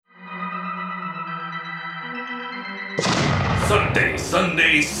Sunday,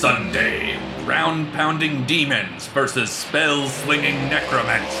 Sunday, Sunday. Ground-pounding demons versus spell-slinging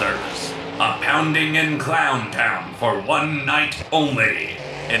necromancers. A pounding in Clown Town for one night only.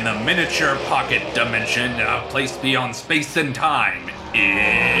 In the miniature pocket dimension, a place beyond space and time,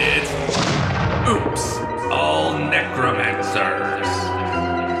 it's... Oops, all necromancers.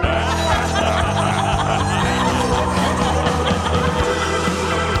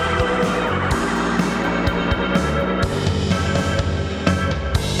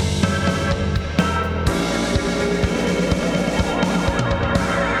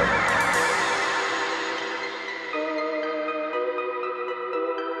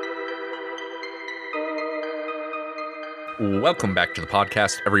 Welcome back to the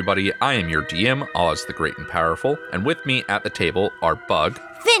podcast, everybody. I am your DM, Oz the Great and Powerful, and with me at the table are Bug,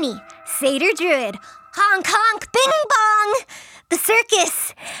 Finny, Satyr Druid, honk honk, bing bong. The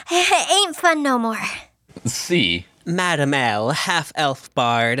circus ain't fun no more. C, Madam L, half-elf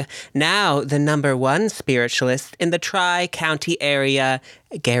bard, now the #1 spiritualist in the Tri-County area,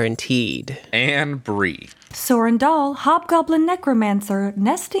 guaranteed. and Bree. Sorrin doll, hobgoblin necromancer,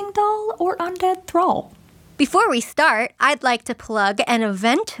 nesting doll, or undead thrall. Before we start, I'd like to plug an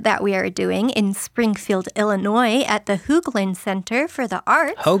event that we are doing in Springfield, Illinois at the Hoogland Center for the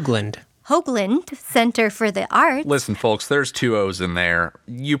Arts. Hoagland. Hoagland Center for the Arts. Listen, folks, there's 2 O's in there.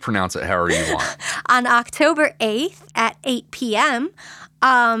 You pronounce it however you want. On October 8th at 8 p.m.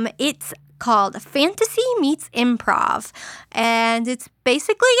 It's called Fantasy Meets Improv. And it's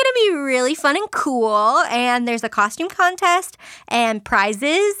basically going to be really fun and cool. And there's a costume contest and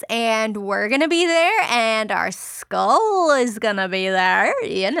prizes. And we're going to be there. And our skull is going to be there,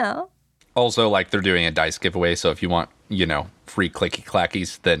 you know. Also, like, they're doing a dice giveaway, so if you want, free clicky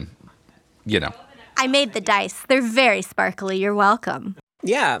clackies, then, I made the dice. They're very sparkly. You're welcome.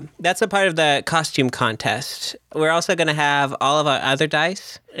 Yeah, that's a part of the costume contest. We're also going to have all of our other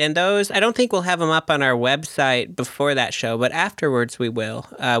dice. And those, I don't think we'll have them up on our website before that show, but afterwards we will.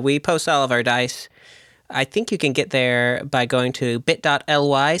 We post all of our dice. I think you can get there by going to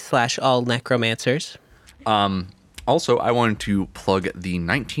bit.ly/allnecromancers. Also, I wanted to plug the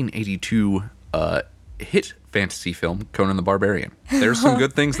 1982 hit fantasy film, Conan the Barbarian. There's some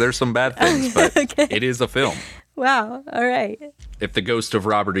good things, there's some bad things, but It is a film. Wow. All right. If the ghost of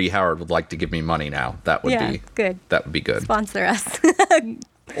Robert E. Howard would like to give me money now, that would be good. That would be good. Sponsor us.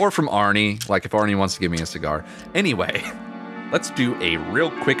 Or from Arnie, like if Arnie wants to give me a cigar. Anyway, let's do a real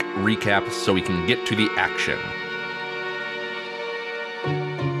quick recap so we can get to the action.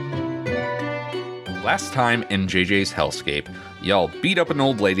 Last time in JJ's Hellscape, y'all beat up an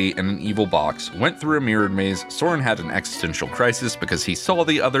old lady in an evil box, went through a mirrored maze, Sorrin had an existential crisis because he saw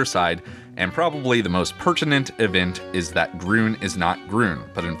the other side, and probably the most pertinent event is that Grun is not Grun,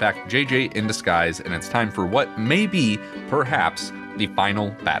 but in fact JJ in disguise, and it's time for what may be, perhaps, the final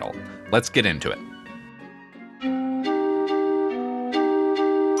battle. Let's get into it.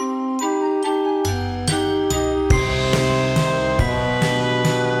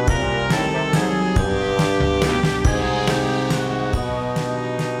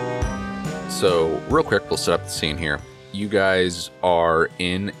 So, real quick, we'll set up the scene here. You guys are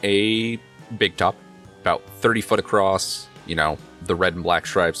in a big top, about 30 foot across, the red and black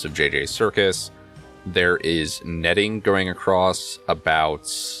stripes of JJ's Circus. There is netting going across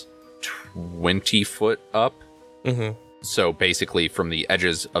about 20 foot up. Mm-hmm. So, basically, from the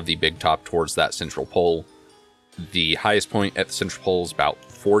edges of the big top towards that central pole, the highest point at the central pole is about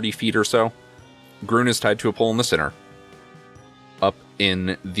 40 feet or so. Grun is tied to a pole in the center. Up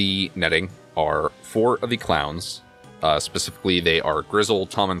in the netting are 4 of the clowns. Specifically, they are Grizzle,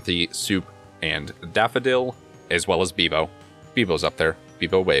 Tomanthy, Soup, and Daffodil, as well as Bebo. Bebo's up there.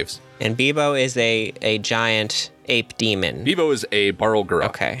 Bebo waves. And Bebo is a giant ape demon. Bebo is a Barlgura.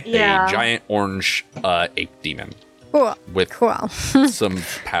 Okay. Yeah. A giant orange ape demon. Cool. With Cool. some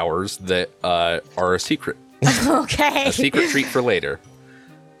powers that are a secret. Okay. A secret treat for later.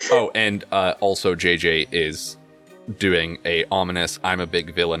 Oh, and also JJ is doing a ominous I'm a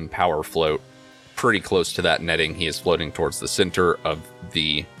big villain power float pretty close to that netting. He is floating towards the center of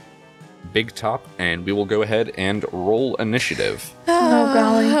the big top, and we will go ahead and roll initiative. Oh,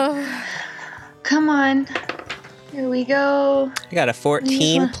 golly. Come on. Here we go. I got a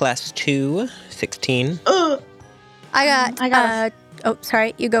 14 plus 2, 16. I got oh,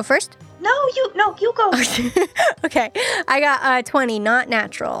 sorry. You go first? No, you go. Okay. I got 20, not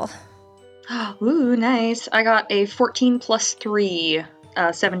natural. Ooh, nice. I got a 14 plus 3,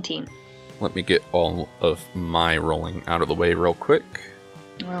 17. Let me get all of my rolling out of the way real quick.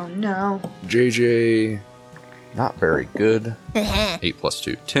 Oh, no. JJ, not very good. 8 plus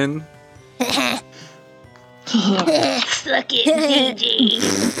 2, 10. Suck it,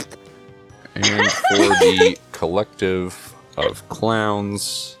 DJ. And for the collective of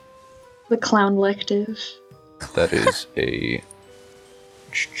clowns, The clown lective. that is a...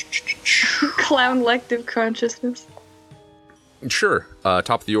 Clown lective consciousness. Sure.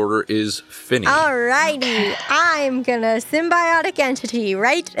 Top of the order is Finny. Alrighty, I'm gonna symbiotic entity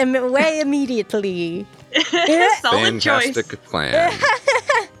right away immediately. Solid Fantastic choice. plan.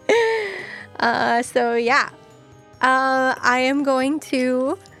 So yeah, I am going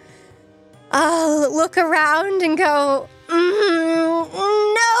to look around and go, no,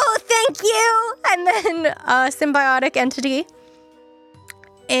 thank you, and then symbiotic entity,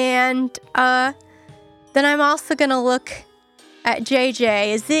 and then I'm also gonna look at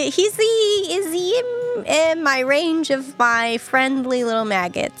JJ. Is he in my range of my friendly little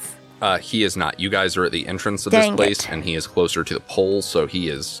maggots? He is not. You guys are at the entrance of Dang this place, it. and he is closer to the pole, so he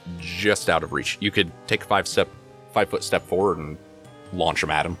is just out of reach. You could take a 5-foot step forward and launch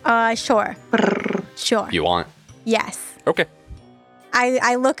him at him. Sure. Sure. You want? Yes. Okay.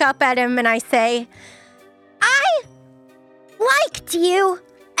 I look up at him and I say, I liked you,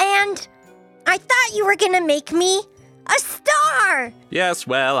 and I thought you were gonna make me a star. Yes,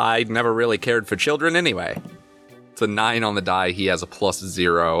 well, I never really cared for children anyway. It's a 9 on the die. He has a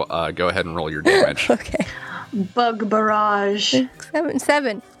 +0. Go ahead and roll your damage. Okay. Bug barrage.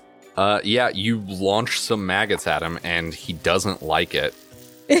 7. Yeah, you launch some maggots at him, and he doesn't like it.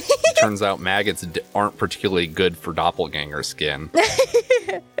 Turns out maggots aren't particularly good for doppelganger skin.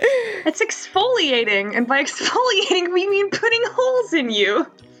 It's exfoliating, and by exfoliating we mean putting holes in you.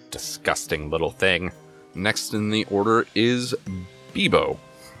 Disgusting little thing. Next in the order is Bebo.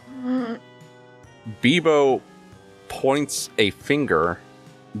 Bebo points a finger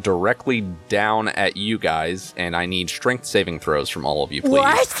directly down at you guys, and I need strength saving throws from all of you, please.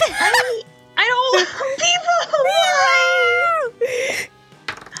 What? I don't. People.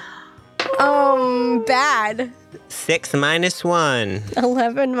 Bad. 6 minus 1.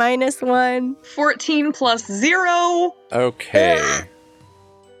 11 minus 1. 14 plus 0. Okay.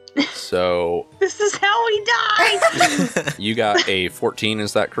 So, This is how we die. you got a 14,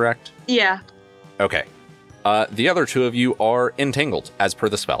 is that correct? Yeah. Okay. The other two of you are entangled, as per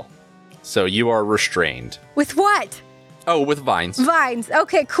the spell. So you are restrained. With what? Oh, with vines. Vines.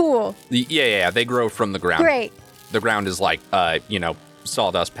 Okay, cool. Yeah, they grow from the ground. Great. The ground is like,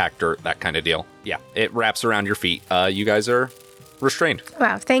 sawdust, packed dirt, that kind of deal. Yeah, it wraps around your feet. You guys are restrained,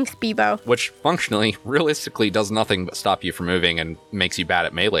 Wow, thanks, Bebo. which functionally, realistically, does nothing but stop you from moving and makes you bad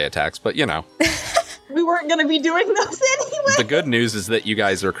at melee attacks, but We weren't going to be doing those anyway. the good news is that you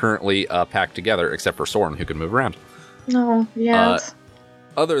guys are currently packed together, except for Sorrin, who can move around. No, yes.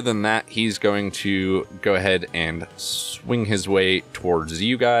 Other than that, he's going to go ahead and swing his way towards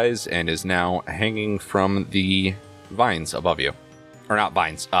you guys and is now hanging from the vines above you. Or not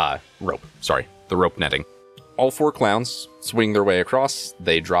vines, rope. Sorry, the rope netting. All 4 clowns swing their way across.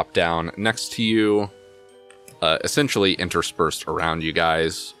 They drop down next to you, essentially interspersed around you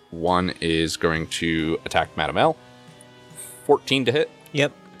guys. One is going to attack Madam L. 14 to hit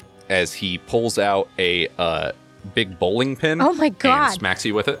Yep. as he pulls out a big bowling pin. Oh my God. And smacks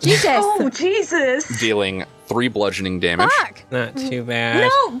you with it, Jesus. Oh, Jesus. dealing 3 bludgeoning damage. Fuck. Not too bad.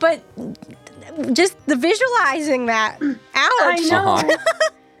 No, but just the visualizing that. Ouch. I know. Uh-huh.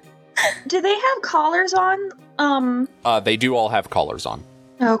 Do they have collars on? They do all have collars on.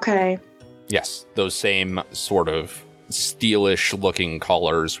 Okay. Yes, those same sort of steelish looking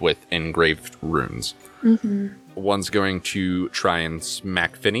collars with engraved runes. Mm-hmm. One's going to try and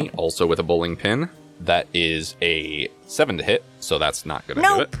smack Finny, also with a bowling pin. That is a 7 to hit, so that's not going to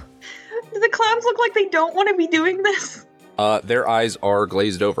Nope. do Do the clowns look like they don't want to be doing this? it. Their eyes are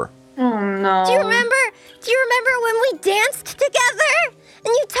glazed over. Oh, no. Do you remember when we danced together and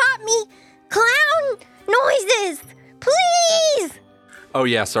you taught me clown noises? Please. Oh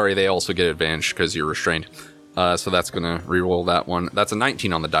yeah, sorry, they also get advantage because you're restrained. So that's going to reroll that one. That's a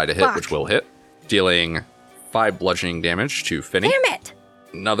 19 on the die to hit, Fuck. which will hit, dealing 5 bludgeoning damage to Finny. Damn it.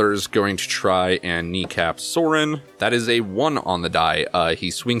 Another's going to try and kneecap Sorrin. That is a 1 on the die.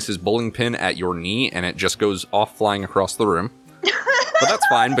 He swings his bowling pin at your knee, and it just goes off flying across the room. But that's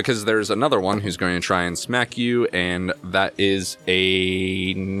fine, because there's another one who's going to try and smack you, and that is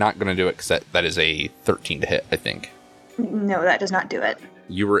a... not going to do it, because that is a 13 to hit, I think. No, that does not do it.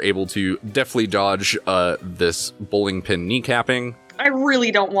 You were able to deftly dodge this bowling pin kneecapping. I really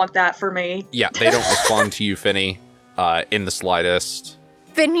don't want that for me. Yeah, they don't respond to you, Finny, in the slightest.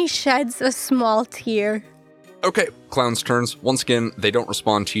 Finny sheds a small tear. Okay, clowns' turns. Once again, they don't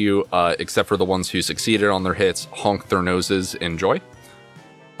respond to you, except for the ones who succeeded on their hits, honk their noses in joy.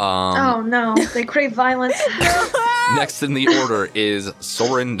 Oh no, they crave violence. Next in the order is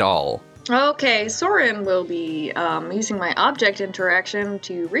Sorrin Dahl. Okay, Sorrin will be using my object interaction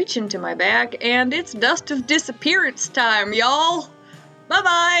to reach into my bag, and it's Dust of Disappearance time, y'all!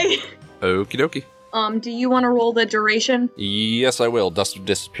 Bye-bye! Okie dokie. Do you want to roll the duration? Yes, I will. Dust of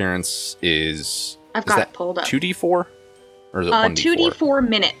Disappearance is... I've got it pulled up. 2d4? Or is it 1d4? 2d4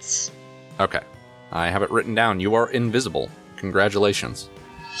 minutes. Okay. I have it written down. You are invisible. Congratulations.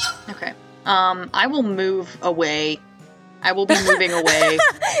 Okay. I will move away. I will be moving away.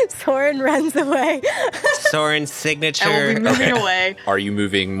 Soren runs away. Soren's signature. I will be moving away. Are you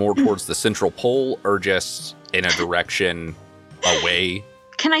moving more towards the central pole or just in a direction away?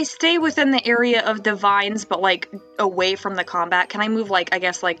 Can I stay within the area of the vines, but, like, away from the combat? Can I move, like, I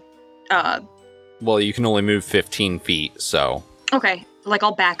guess, like, Well, you can only move 15 feet, so... Okay. Like,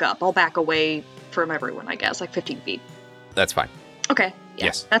 I'll back up. I'll back away from everyone, I guess, like 15 feet. That's fine. Okay. Yeah,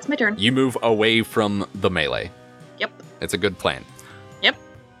 Yes. That's my turn. You move away from the melee. Yep. It's a good plan. Yep.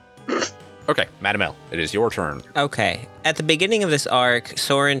 Okay, Madam L, it is your turn. Okay. At the beginning of this arc,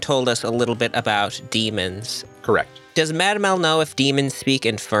 Soren told us a little bit about demons. Correct. Does Madam L know if demons speak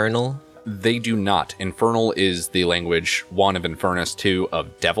Infernal? They do not. Infernal is the language, 1 of Infernus, 2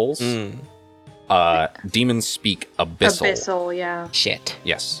 of devils. Demons speak Abyssal. Abyssal, yeah. Shit.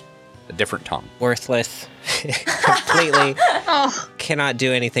 Yes. A different tongue. Worthless. Completely Oh, cannot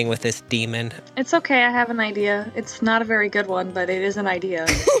do anything with this demon. it's okay. I have an idea. It's not a very good one, but it is an idea.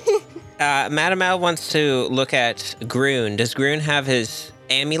 Madam L wants to look at Grun. Does Grun have his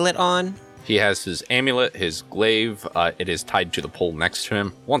amulet on? He has his amulet, his glaive. It is tied to the pole next to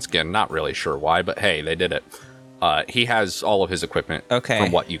him. Once again, not really sure why, but hey, they did it. He has all of his equipment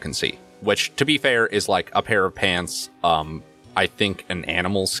from what you can see. Which, to be fair, is like a pair of pants, I think an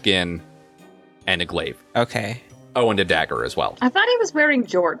animal skin, and a glaive. Okay. Oh, and a dagger as well. I thought he was wearing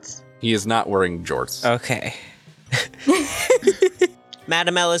jorts. He is not wearing jorts. Okay.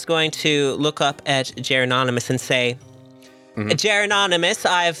 Madam L is going to look up at Gerononimus and say, Gerononimus,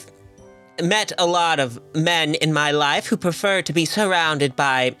 I've met a lot of men in my life who prefer to be surrounded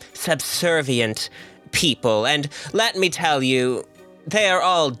by subservient people, and let me tell you, they are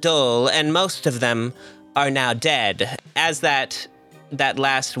all dull, and most of them are now dead. As that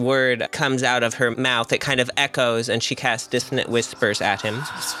last word comes out of her mouth, it kind of echoes, and she casts dissonant whispers at him.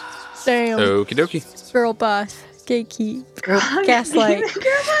 Damn. Okie dokie. Girl boss. Gatekeep. Gaslight.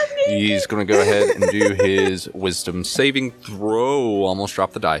 He's going to go ahead and do his wisdom saving throw. Almost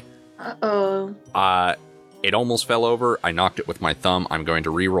dropped the die. Uh-oh. It almost fell over. I knocked it with my thumb. I'm going to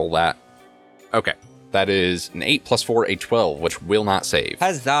re-roll that. Okay. That is an 8 plus 4, a 12, which will not save.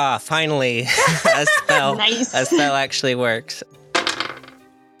 Huzzah, finally. A spell. Nice. A spell actually works.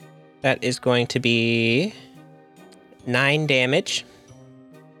 That is going to be 9 damage.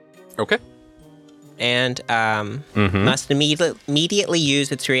 Okay. And must immediately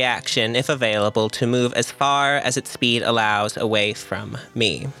use its reaction, if available, to move as far as its speed allows away from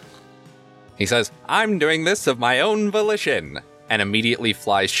me. He says, I'm doing this of my own volition, and immediately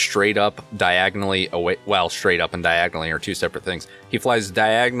flies straight up diagonally away. Well, straight up and diagonally are two separate things. He flies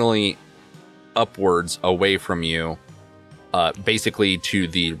diagonally upwards away from you, basically to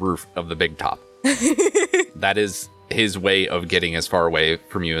the roof of the big top. That is his way of getting as far away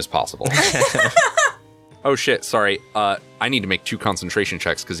from you as possible. Oh shit, sorry. I need to make 2 concentration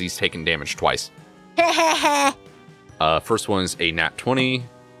checks because he's taken damage twice. First one is a nat 20.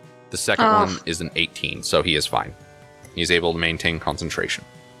 The second one is an 18, so he is fine. He's able to maintain concentration.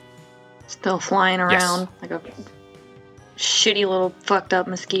 Still flying around like a shitty little fucked up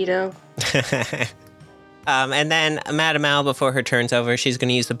mosquito. And then Madame Al, before her turn's over, she's going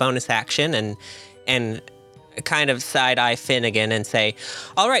to use a bonus action and kind of side-eye Finnegan and say,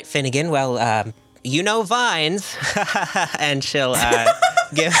 all right, Finnegan, well, you know vines. And she'll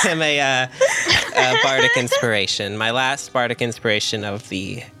give him a bardic inspiration. My last bardic inspiration of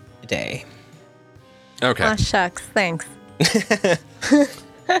the day. Okay. Aw, shucks. Thanks.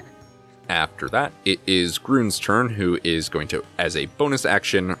 After that, it is Grun's turn, who is going to, as a bonus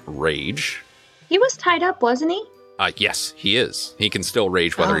action, rage. He was tied up, wasn't he? Yes, he is. He can still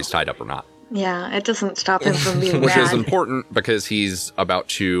rage whether he's tied up or not. Yeah, it doesn't stop him from being Which is mad. important because he's about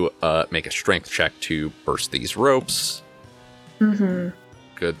to make a strength check to burst these ropes. Mm-hmm.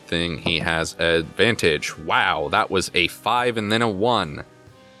 Good thing he has advantage. Wow, that was a 5 and then a 1.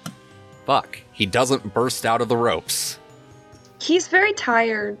 Fuck, he doesn't burst out of the ropes. He's very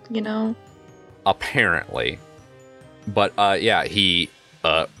tired, you know? Apparently. But yeah, he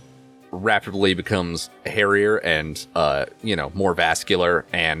rapidly becomes hairier and more vascular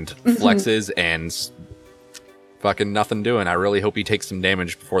and flexes and Fucking nothing doing. I really hope he takes some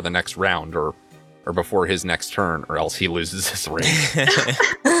damage before the next round or before his next turn, or else he loses his range.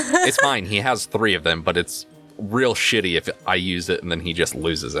 It's fine. He has 3 of them, but it's real shitty if I use it and then he just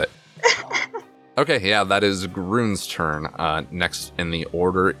loses it. Okay, yeah, that is Grun's turn. Next in the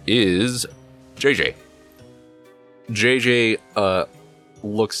order is JJ. JJ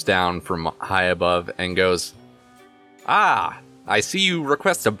looks down from high above and goes, "Ah, I see you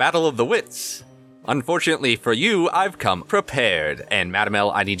request a battle of the wits. Unfortunately for you, I've come prepared. And Madam L,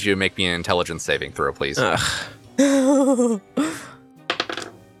 I need you to make me an intelligence saving throw, please."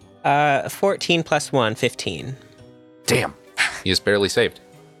 14 plus 1, 15. Damn. He is barely saved.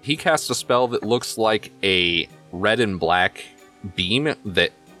 He casts a spell that looks like a red and black beam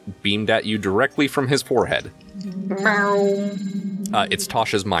that beamed at you directly from his forehead. It's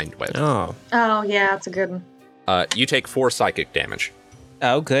Tasha's Mind Whip. Oh. Oh, yeah, that's a good one. You take 4 psychic damage.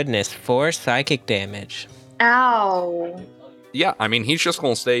 Oh, goodness. 4 psychic damage. Ow. Yeah, I mean, he's just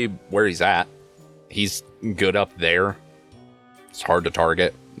going to stay where he's at. He's good up there. It's hard to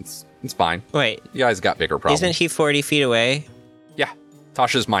target. It's fine. Wait. You guys got bigger problems. Isn't he 40 feet away? Yeah.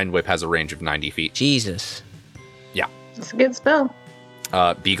 Tasha's Mind Whip has a range of 90 feet. Jesus. Yeah. It's a good spell.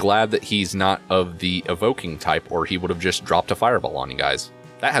 Be glad that he's not of the evoking type, or he would have just dropped a fireball on you guys.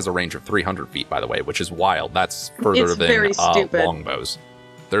 That has a range of 300 feet, by the way, which is wild. That's further It's than very stupid. longbows.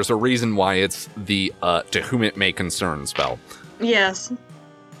 There's a reason why it's the to whom it may concern spell. Yes.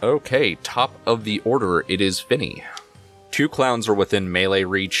 Okay, top of the order, it is Finny. 2 clowns are within melee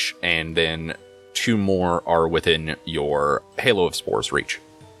reach, and then 2 more are within your Halo of Spores reach.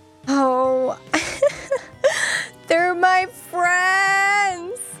 Oh, they're my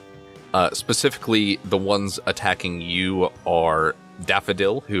friends. Specifically, the ones attacking you are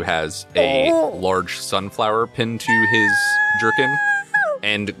Daffodil, who has a large sunflower pinned to his jerkin,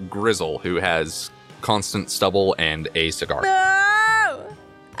 and Grizzle, who has constant stubble and a cigar. No!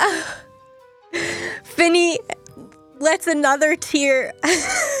 Finny lets another tear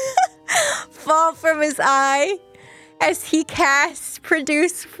fall from his eye as he casts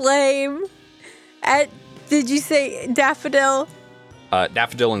Produce Flame at, did you say Daffodil?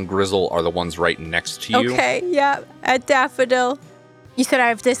 Daffodil and Grizzle are the ones right next to you. Okay, yeah, at Daffodil. You said I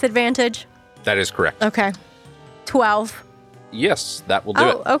have disadvantage? That is correct. Okay. 12. Yes, that will do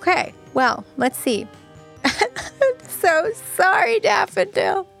it. Okay. Well, let's see. I'm so sorry,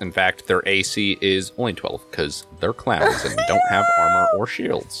 Daffodil. In fact, their AC is only 12 because they're clowns and don't have armor or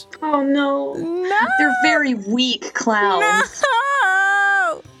shields. Oh, no. No! They're very weak clowns.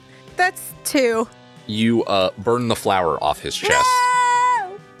 No! That's 2. You burn the flower off his chest.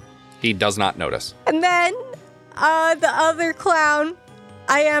 No! He does not notice. And then, the other clown,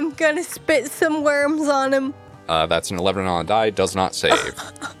 I am gonna spit some worms on him. That's an 11 on a die, does not save.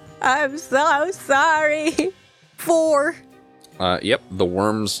 I'm so sorry. 4. Yep, the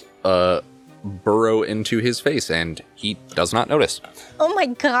worms burrow into his face and he does not notice. Oh my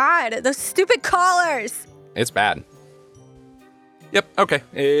god, those stupid collars. It's bad. Yep, okay,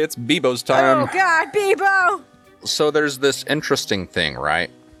 it's Bebo's time. Oh god, Bebo. So there's this interesting thing,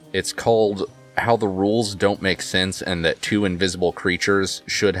 right? It's called how the rules don't make sense and that 2 invisible creatures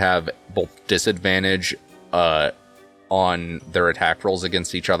should have both disadvantage on their attack rolls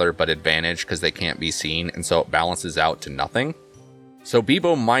against each other, but advantage because they can't be seen, and so it balances out to nothing. So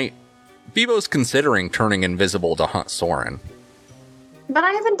Bebo's considering turning invisible to hunt Sorrin. But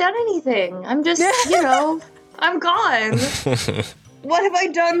I haven't done anything. I'm just, I'm gone. What have I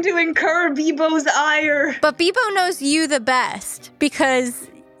done to incur Bebo's ire? But Bebo knows you the best because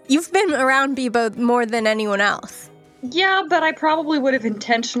you've been around Bebo more than anyone else. Yeah, but I probably would have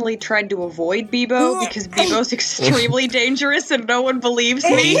intentionally tried to avoid Bebo because Bebo's extremely dangerous and no one believes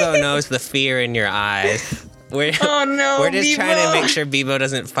me. Bebo knows the fear in your eyes. We're just Bebo. trying to make sure Bebo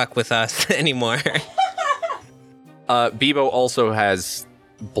doesn't fuck with us anymore. Bebo also has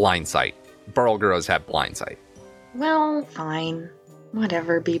blind sight. Burl girls have blind sight. Well, fine.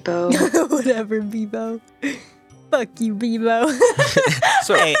 Whatever, Bebo. Whatever, Bebo. Fuck you, Bebo.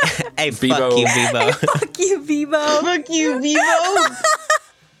 So, hey, Bebo, fuck you, Bebo. Fuck you, Bebo. Fuck you, Bebo.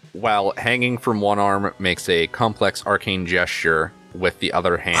 while hanging from one arm, makes a complex arcane gesture with the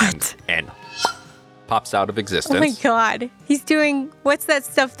other hand and pops out of existence. Oh my god. He's doing, what's that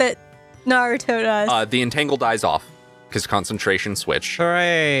stuff that Naruto does? The entangle dies off because concentration switched.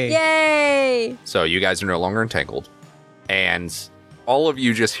 Hooray. Yay! So you guys are no longer entangled. And all of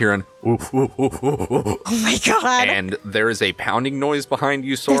you just hear an oof, oof, oof, oof, oof. Oh my god. And there is a pounding noise behind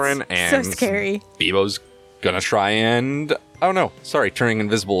you, Sorrin. That's so scary. Bebo's gonna try and... Oh no, sorry, turning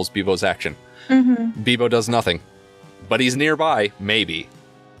invisible is Bebo's action. Mm-hmm. Bebo does nothing. But he's nearby, maybe.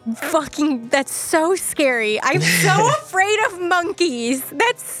 That's so scary. I'm so afraid of monkeys.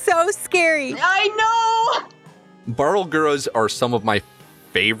 That's so scary. I know! Barlguras are some of my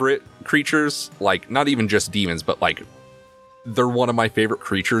favorite creatures. Like, not even just demons, but like, they're one of my favorite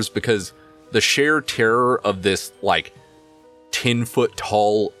creatures because the sheer terror of this, like, 10-foot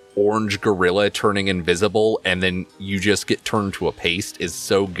tall orange gorilla turning invisible and then you just get turned to a paste is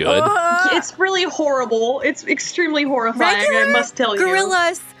so good. It's really horrible. It's extremely horrifying, I must tell you.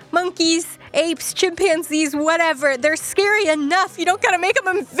 Gorillas, monkeys, apes, chimpanzees, whatever. They're scary enough. You don't gotta make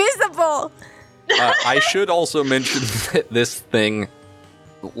them invisible. I should also mention that this thing,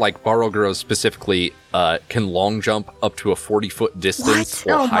 like Barlguras specifically, can long jump up to a 40-foot distance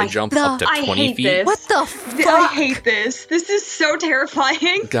or high jump up to 20 feet. This. What the fuck? I hate this. This is so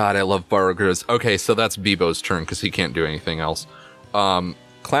terrifying. God, I love Barlguras. Okay, so that's Bebo's turn because he can't do anything else.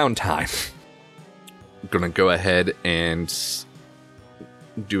 Clown time. I'm gonna go ahead and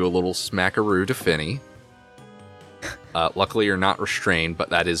do a little smackaroo to Finny. Luckily, you're not restrained, but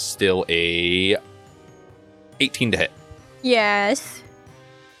that is still a 18 to hit. Yes.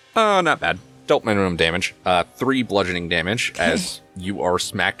 Oh, not bad. Dealt minimum damage. 3 bludgeoning damage as you are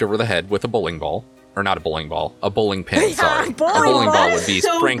smacked over the head with a bowling ball. Or not a bowling ball, a bowling pin, sorry. A bowling ball would be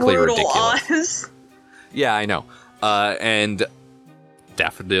so frankly brutal, ridiculous. Oz. Yeah, I know. And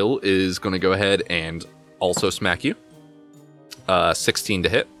Daffodil is going to go ahead and also smack you. 16 to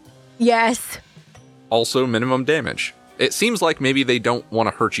hit. Yes. Also minimum damage. It seems like maybe they don't want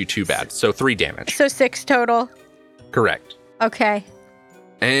to hurt you too bad, so 3 damage. So 6 total. Correct. Okay.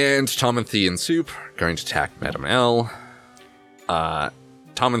 And Tomanthy and Soup are going to attack Madame L.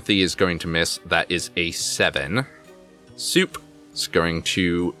 Tomanthy is going to miss. That is a 7. Soup is going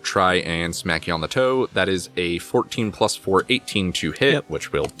to try and smack you on the toe. That is a 14 plus 4, 18 to hit,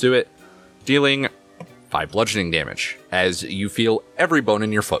 which will do it. Dealing 5 bludgeoning damage as you feel every bone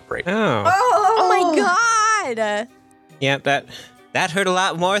in your foot break. Oh my god! Yep, that hurt a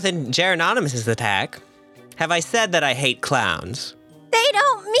lot more than Gerononimus's attack. Have I said that I hate clowns? They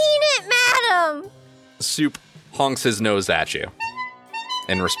don't mean it, madam! Soup honks his nose at you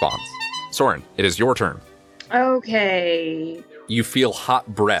in response. Sorrin, it is your turn. Okay. You feel hot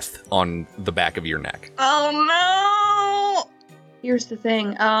breath on the back of your neck. Oh no! Here's the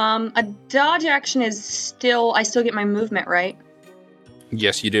thing. A dodge action is still... I still get my movement, right?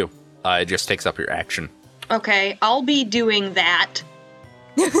 Yes, you do. It just takes up your action. Okay, I'll be doing that.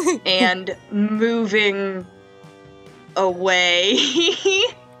 And moving away.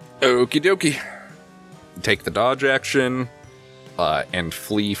 Okie dokie. Take the dodge action and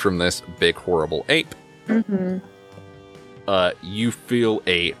flee from this big horrible ape. Mm-hmm. You feel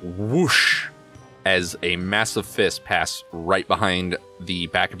a whoosh as a massive fist pass right behind the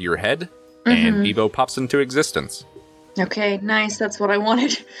back of your head, and Bebo pops into existence. Okay, nice. That's what I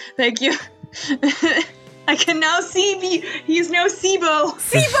wanted. Thank you. I can now see he's now Sibo.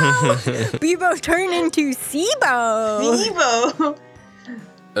 Sibo! Bebo turned into Sibo. Sibo.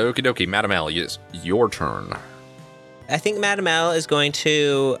 Okie dokie, Madame L, it's your turn. I think Madame L is going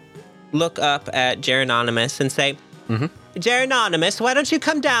to look up at Gerononimus and say, Gerononimus, why don't you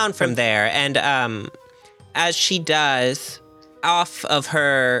come down from there? And as she does, off of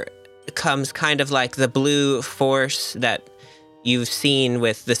her comes kind of like the blue force that you've seen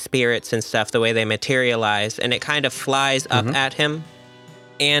with the spirits and stuff, the way they materialize, and it kind of flies up at him.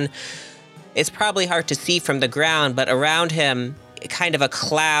 And it's probably hard to see from the ground, but around him, kind of a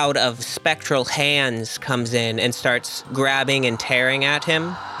cloud of spectral hands comes in and starts grabbing and tearing at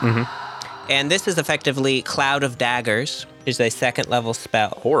him. And this is effectively Cloud of Daggers, which is a 2nd level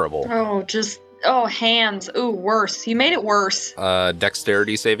spell. Horrible. Hands. Ooh, worse. You made it worse.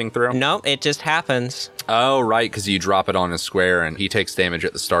 Dexterity saving throw? Nope, it just happens. Oh, right, because you drop it on his square, and he takes damage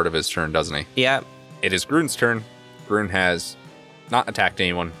at the start of his turn, doesn't he? Yep. It is Grun's turn. Grun has not attacked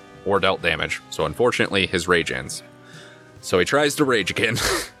anyone or dealt damage, so unfortunately, his rage ends. So he tries to rage again.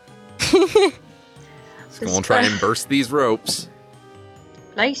 He's going to try and burst these ropes.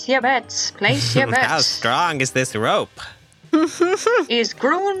 Place your bets. Place your bets. How strong is this rope? Is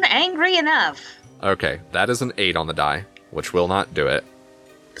Grun angry enough? Okay, that is an 8 on the die, which will not do it,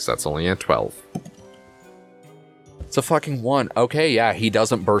 because that's only a 12. It's a fucking 1. Okay, yeah, he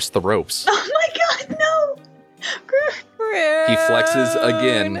doesn't burst the ropes. Oh my god, no! He flexes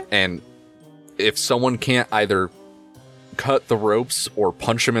again, and if someone can't either cut the ropes or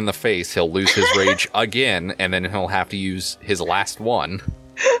punch him in the face, he'll lose his rage again, and then he'll have to use his last one.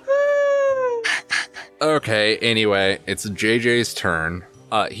 Okay, anyway, it's JJ's turn.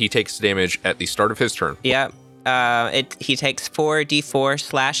 He takes damage at the start of his turn. Yep. He takes 4d4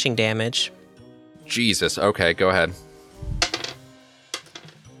 slashing damage. Jesus, okay, go ahead.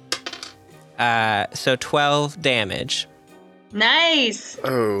 So 12 damage. Nice.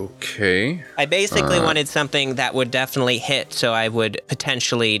 Okay. I basically wanted something that would definitely hit, so I would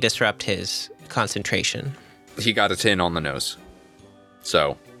potentially disrupt his concentration. He got a 10 on the nose.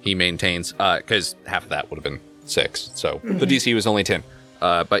 So he maintains, because half of that would have been 6. So the DC was only 10.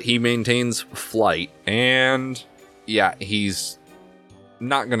 But he maintains flight, and yeah, he's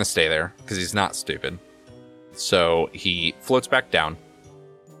not going to stay there because he's not stupid. So he floats back down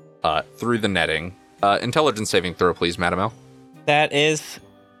through the netting. Intelligence saving throw, please, Madam L. That is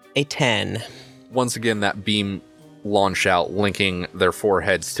a 10. Once again, that beam launched out, linking their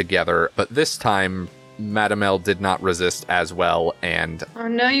foreheads together. But this time, Madam L did not resist as well, and Oh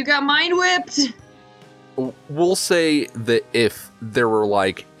no, you got mind whipped. we'll say that if there were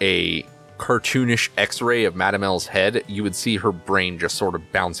like a cartoonish x-ray of Madam L's head, you would see her brain just sort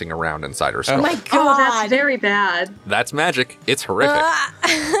of bouncing around inside her skull. Oh my god. Oh, that's very bad. That's magic. It's horrific.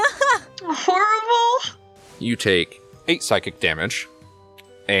 Horrible. You take 8 psychic damage,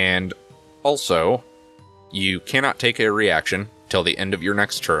 and also, you cannot take a reaction till the end of your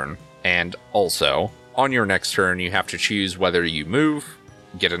next turn, and also, on your next turn, you have to choose whether you move,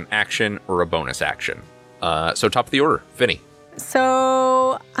 get an action, or a bonus action. So top of the order, Finny.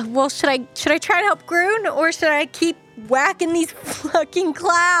 So, well, should I try to help Grun, or should I keep whacking these fucking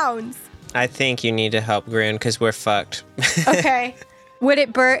clowns? I think you need to help Grun because we're fucked. Okay. Would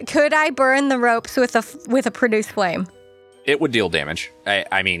it burn? Could I burn the ropes with a produce flame? It would deal damage.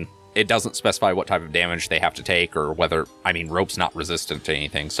 I mean, it doesn't specify what type of damage they have to take or whether, I mean, rope's not resistant to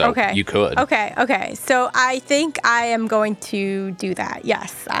anything, so you could. Okay. So I think I am going to do that.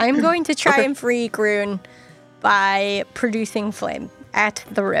 Yes. I'm going to try and free Grun by producing flame at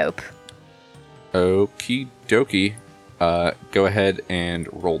the rope. Okie dokie. Go ahead and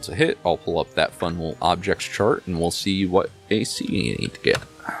roll to hit. I'll pull up that fun little objects chart and we'll see what AC you need to get.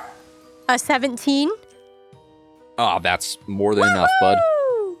 A 17. Ah, that's more than enough, bud.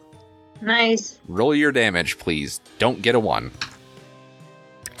 Woo! Nice. Roll your damage, please. Don't get a 1.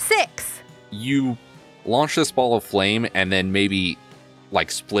 6. You launch this ball of flame and then maybe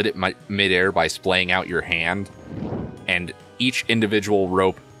like split it midair by splaying out your hand, and each individual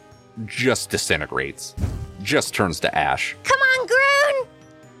rope just disintegrates, just turns to ash. Come on, Grun!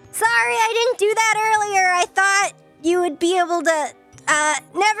 Sorry, I didn't do that earlier. I thought you would be able to,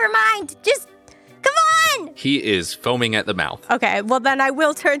 never mind. Just, come on! He is foaming at the mouth. Okay, well then I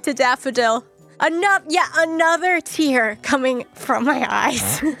will turn to Daffodil. Another tear coming from my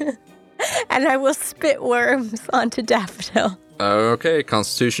eyes. And I will spit worms onto Daffodil. Okay,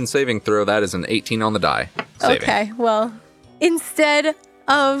 Constitution saving throw. That is an 18 on the die. Saving. Okay, well, instead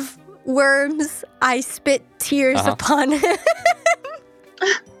of worms, I spit tears upon him.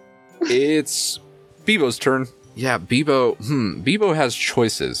 It's Bebo's turn. Yeah, Bebo has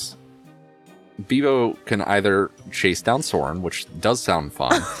choices. Bebo can either chase down Sorrin, which does sound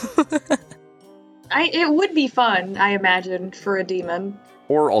fun. It would be fun, I imagine, for a demon.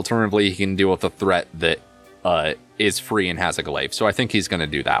 Or alternatively, he can deal with a threat that is free and has a glaive. So I think he's going to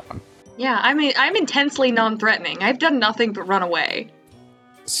do that one. Yeah, I mean, I'm intensely non-threatening. I've done nothing but run away.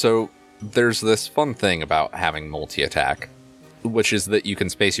 So there's this fun thing about having multi-attack, which is that you can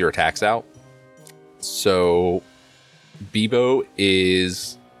space your attacks out. So Bebo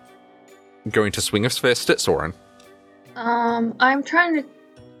is going to swing his fist at Sorrin. I'm trying to...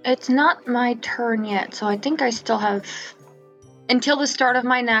 It's not my turn yet, so I think I still have... Until the start of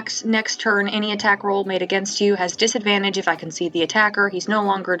my next turn, any attack roll made against you has disadvantage if I can see the attacker. He's no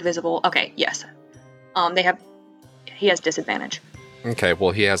longer visible. Okay, yes. He has disadvantage. Okay,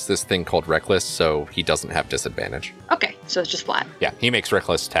 well, he has this thing called Reckless, so he doesn't have disadvantage. Okay, so it's just flat. Yeah, he makes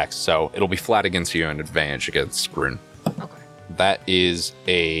Reckless attacks, so it'll be flat against you and advantage against Grun. Okay. That is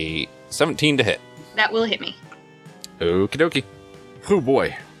a 17 to hit. That will hit me. Okie dokie. Oh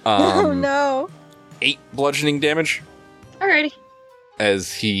boy. Oh no. 8 bludgeoning damage Alrighty.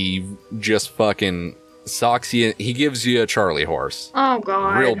 as he just fucking socks you. He gives you a Charlie horse. Oh,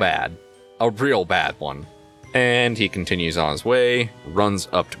 God. Real bad. A real bad one. And he continues on his way, runs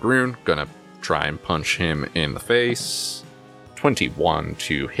up to Grun, gonna try and punch him in the face. 21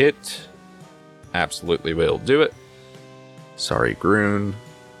 to hit. Absolutely will do it. Sorry, Grun.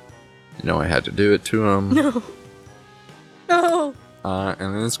 You know I had to do it to him. No. No.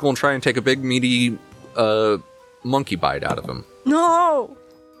 And then it's gonna try and take a big meaty monkey bite out of him. No.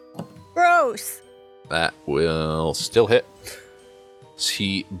 Gross. That will still hit.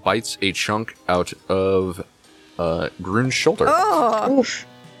 He bites a chunk out of Grun's shoulder. Oh. Oof.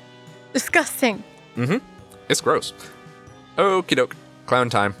 Disgusting. Mm-hmm. It's gross. Okie doke. Clown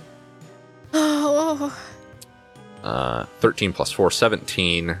time. Oh. 13 plus 4,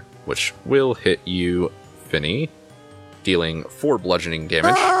 17. which will hit you, Finny, dealing 4 bludgeoning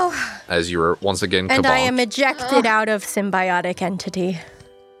damage as you are once again And I kabonked. am ejected out of symbiotic entity.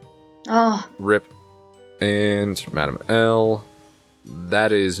 Oh, Rip. And Madam L.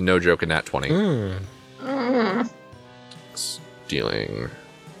 That is no joke in that 20. Dealing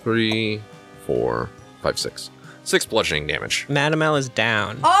 3, 4, 5, 6. 6 bludgeoning damage. Madam L is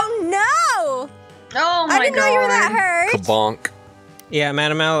down. Oh no! oh my I didn't know you were that god. hurt. Kabonk. Yeah,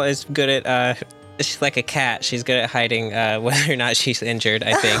 Madam L is good at, she's like a cat. She's good at hiding whether or not she's injured,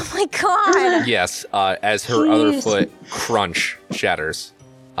 I think. Oh my god. Yes, as her other foot crunch shatters.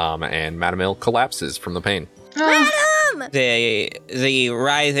 And Madam L collapses from the pain. The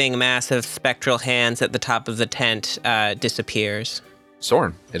writhing mass of spectral hands at the top of the tent disappears.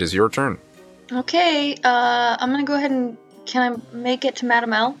 Sorrin, it is your turn. Okay, I'm gonna go ahead and... Can I make it to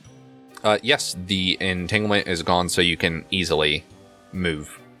Madam L? Yes, the entanglement is gone, so you can easily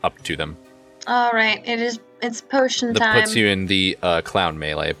move up to them. Alright, it's potion That time. puts you in the clown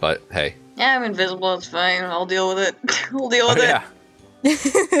melee, but hey. Yeah, I'm invisible, it's fine. I'll deal with it. I'll deal with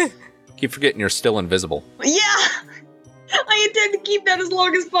it. Keep forgetting you're still invisible. Yeah! I intend to keep that as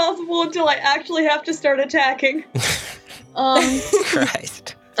long as possible until I actually have to start attacking.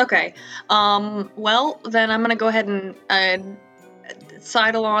 Christ. Okay. Well, then I'm gonna go ahead and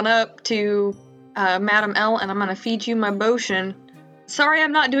sidle on up to Madam L, and I'm gonna feed you my potion. Sorry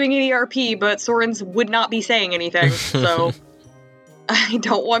I'm not doing any RP, but Sorrin's would not be saying anything, so I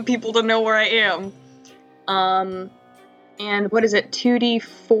don't want people to know where I am. And what is it,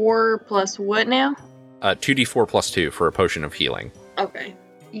 2d4 plus what now? 2d4 plus 2 for a potion of healing. Okay.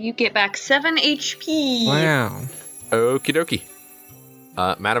 You get back 7 HP. Wow. Okie dokie.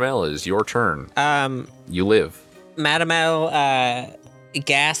 Madam L, is your turn. You live. Madam L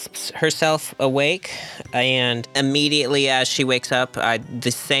gasps herself awake, and immediately as she wakes up,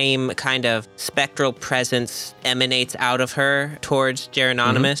 the same kind of spectral presence emanates out of her towards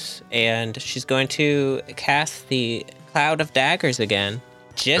Gerononimus, and she's going to cast the Cloud of Daggers again.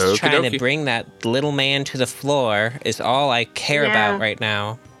 Just Okie trying to dokie. bring that little man to the floor is all I care about right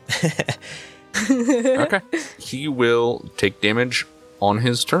now. Okay. He will take damage on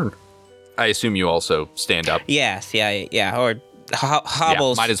his turn. I assume you also stand up. Yes, yeah, or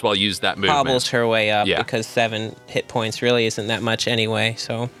hobbles. Yeah, might as well use that movement. Hobbles her way up Yeah. because 7 hit points really isn't that much anyway.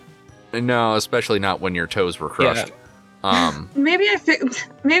 So No, especially not when your toes were crushed. Maybe I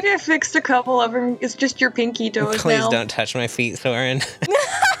fixed a couple of them. It's just your pinky toes please now. don't touch my feet, Sorrin.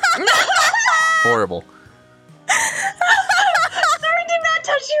 Horrible. Sorry, did not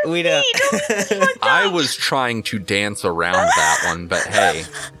touch your We feet. don't. I was trying to dance around that one, but hey,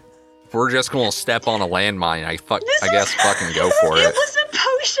 if we're just gonna step on a landmine, I guess fucking go for It it. was a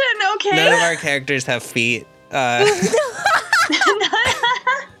potion, okay? None of our characters have feet.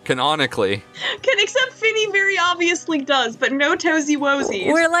 Canonically, Except Finny very obviously does, but no toesy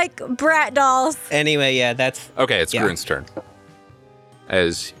woesies. We're like brat dolls. Anyway, yeah, that's okay, it's Yeah. Grun's turn.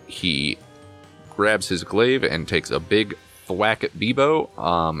 As he grabs his glaive and takes a big thwack at Bebo,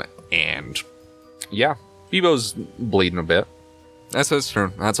 and yeah, Bebo's bleeding a bit. That's his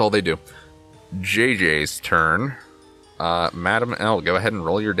turn. That's all they do. JJ's turn. Madam L, go ahead and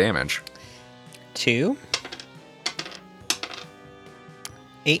roll your damage. 2,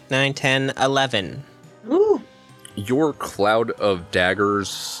 8, 9, 10, 11. Ooh. Your cloud of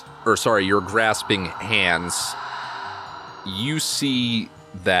daggers, your grasping hands, you see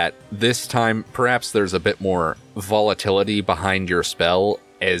that this time perhaps there's a bit more volatility behind your spell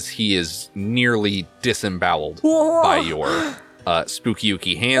as he is nearly disemboweled Whoa. by your spooky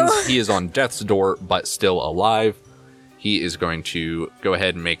yuki hands. He is on death's door, but still alive. He is going to go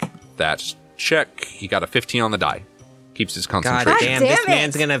ahead and make that check. He got a 15 on the die. Keeps his God concentration. damn, damn this it.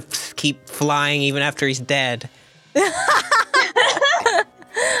 man's gonna keep flying even after he's dead.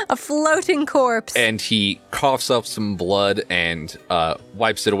 A floating corpse. And he coughs up some blood and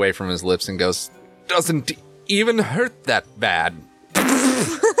wipes it away from his lips and goes, "Doesn't even hurt that bad."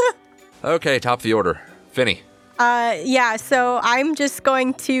 Okay, top of the order. Finny. Yeah, so I'm just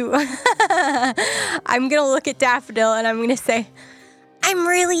going to... I'm going to look at Daffodil and I'm going to say, I'm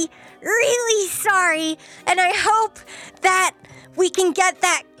really, really sorry, and I hope that we can get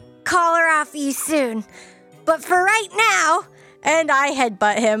that collar off you soon. But for right now, and I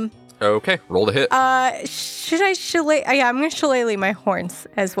headbutt him. Okay, roll the hit. Should I shillelagh? Yeah, I'm going to shillelagh my horns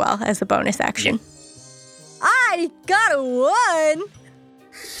as well as a bonus action. I got a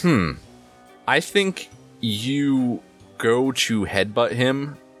 1! I think you go to headbutt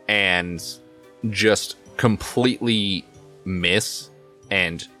him and just completely miss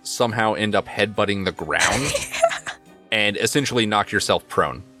and somehow end up headbutting the ground and essentially knock yourself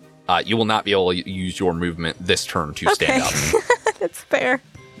prone. You will not be able to use your movement this turn to stand up. That's fair.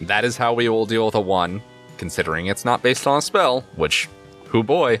 That is how we will deal with a 1, considering it's not based on a spell, which, hoo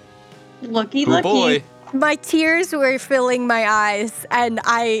boy. Lucky. Boy. My tears were filling my eyes, and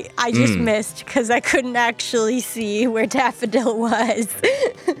I just missed because I couldn't actually see where Daffodil was.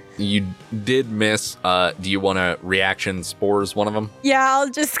 You did miss. Do you want to reaction spores one of them? Yeah, I'll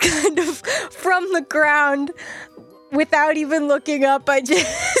just kind of, from the ground, without even looking up, I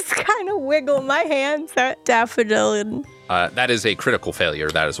just kind of wiggle my hands at Daffodil. And That is a critical failure.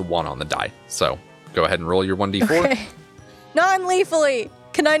 That is a 1 on the die. So go ahead and roll your 1d4. Okay. Non-lethally.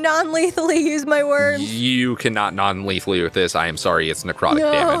 Can I non-lethally use my worms? You cannot non-lethally with this. I am sorry, it's necrotic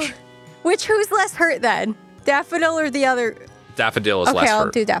damage. Who's less hurt then? Daffodil or the other? Daffodil is Okay, less I'll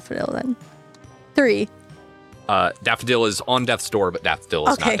hurt. do Daffodil then. 3. Daffodil is on death's door, but Daffodil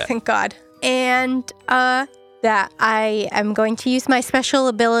is not Okay, dead. thank God. And that I am going to use my special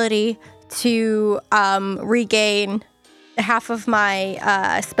ability to regain half of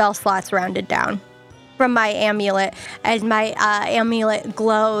my spell slots rounded down from my amulet, and my amulet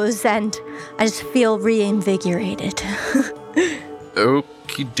glows, and I just feel reinvigorated.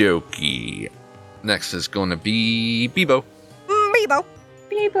 Okie dokie. Next is going to be Bebo.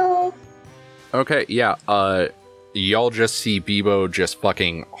 Bebo. Okay, yeah, y'all just see Bebo just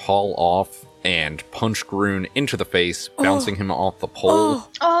fucking haul off and punch Grun into the face, bouncing him off the pole,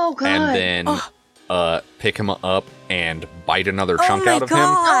 Oh, God. and then pick him up and bite another chunk out of him.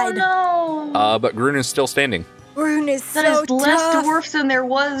 God. Oh, no. But Grun is still standing. Grun is That so is less tough. dwarf than there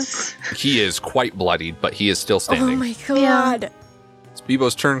was. He is quite bloodied, but he is still Oh standing. my God. It's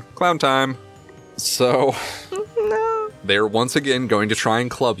Bebo's turn. Clown time. So, No. they're once again going to try and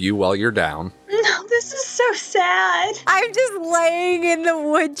club you while you're down. No, this is so sad. I'm just laying in the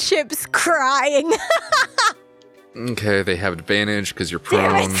wood chips crying. Okay, they have advantage because you're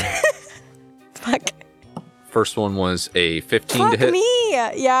Damn prone. it. Fuck. First one was a 15 to Fuck hit, me.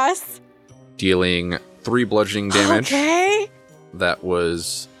 Yes. dealing 3 bludgeoning damage. Okay. That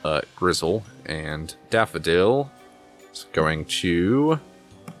was Grizzle, and Daffodil is going to...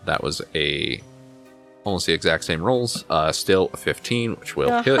 That was almost the exact same rolls. Still a 15, which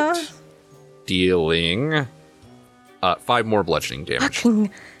will hit, dealing 5 more bludgeoning damage.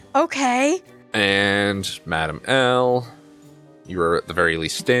 Fucking. Okay. And Madam L, you are at the very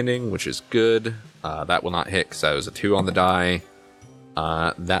least standing, which is good. That will not hit because that was a 2 on the die.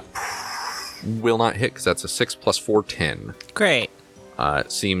 That will not hit because that's a 6 plus 4, 10. Great.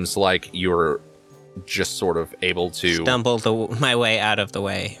 It seems like you're just sort of able to... Stumble my way out of the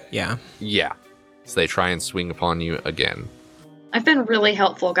way. Yeah. Yeah. So they try and swing upon you again. I've been really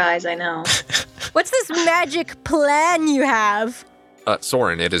helpful, guys, I know. What's this magic plan you have?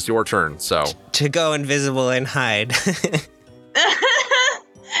 Sorrin, it is your turn, so... To go invisible and hide.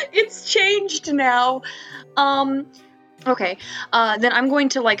 It's changed now. Okay. Then I'm going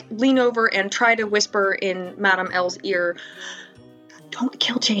to, lean over and try to whisper in Madame L's ear, "Don't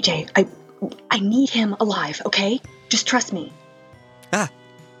kill JJ. I need him alive, okay? Just trust me." Ah.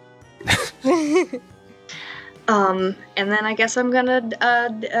 And then I guess I'm gonna,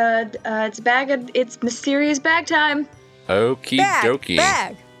 it's mysterious bag time. Okie dokie.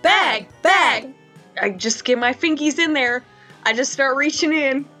 Bag! I just get my finkies in there. I just start reaching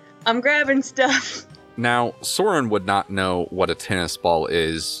in. I'm grabbing stuff. Now, Sorrin would not know what a tennis ball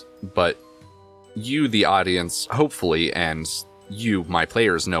is, but you, the audience, hopefully, and you, my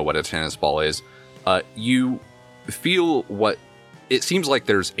players, know what a tennis ball is. You feel what... It seems like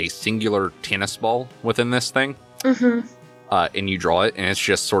there's a singular tennis ball within this thing. Mm-hmm. And you draw it, and it's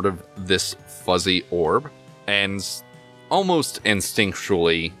just sort of this fuzzy orb. And almost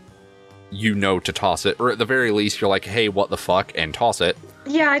instinctually, you know to toss it. Or at the very least, you're like, hey, what the fuck? And toss it.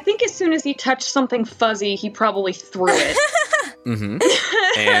 Yeah, I think as soon as he touched something fuzzy, he probably threw it. Mm-hmm.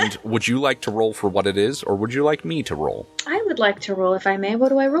 And would you like to roll for what it is, or would you like me to roll? I would like to roll, if I may. What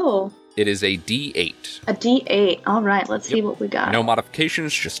do I roll? It is a D8. A D8. All right, let's see what we got. No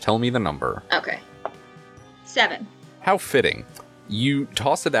modifications, just tell me the number. Okay. 7. How fitting. You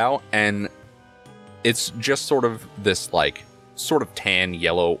toss it out, and it's just sort of this, sort of tan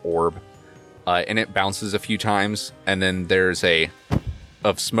yellow orb. And it bounces a few times, and then there's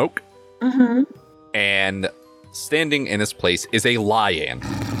of smoke. Mm-hmm. And standing in its place is a lion.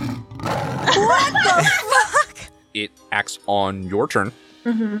 What the fuck? It acts on your turn.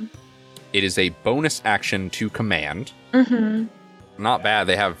 Mm-hmm. It is a bonus action to command. Mm-hmm. Not bad.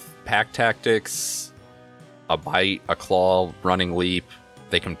 They have pack tactics, a bite, a claw, running leap.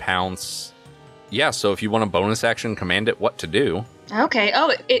 They can pounce. Yeah, so if you want a bonus action, command it what to do. Okay.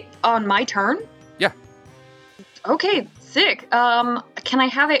 Oh, it on my turn? Yeah. Okay. Sick. Can I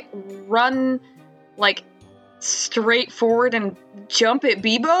have it run, like, straight forward and jump at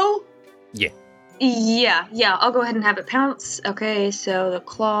Bebo? Yeah. Yeah, I'll go ahead and have it pounce. Okay, so the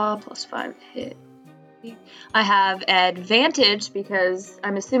claw +5 hit. I have advantage because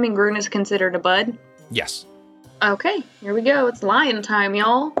I'm assuming Grun is considered a bud. Yes. Okay, here we go. It's lion time,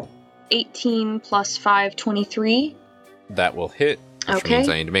 y'all. 18 + 5, 23. That will hit, which means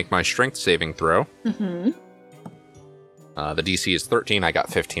I need to make my strength saving throw. Mm-hmm. The DC is 13. I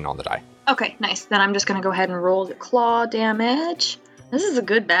got 15 on the die. Okay, nice. Then I'm just going to go ahead and roll the claw damage. This is a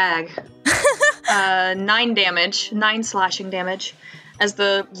good bag. 9 damage, 9 slashing damage, as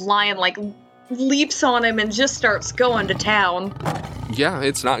the lion, like, leaps on him and just starts going to town. Yeah,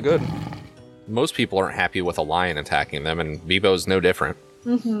 it's not good. Most people aren't happy with a lion attacking them, and Bebo's no different.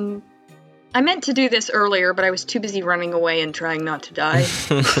 Mm-hmm. I meant to do this earlier, but I was too busy running away and trying not to die.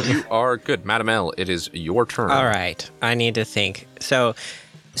 You are good. Madam L, it is your turn. All right, I need to think. So,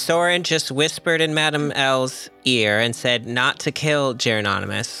 Sorrin just whispered in Madam L's ear and said not to kill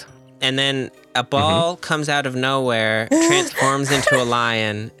Gerononimus. And then a ball comes out of nowhere, transforms into a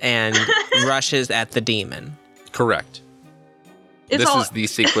lion, and rushes at the demon. Correct. This is the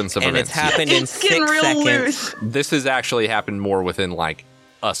sequence of and events. it's happened in 6 seconds. Loose. This has actually happened more within, like,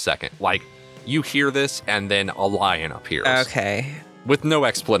 a second. Like, you hear this, and then a lion appears. Okay. With no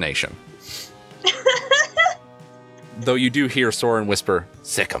explanation. Though you do hear Sorrin whisper,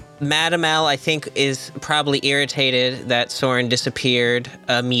 "Sick 'em." Madam L, I think, is probably irritated that Sorrin disappeared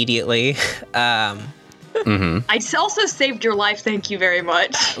immediately. I also saved your life, thank you very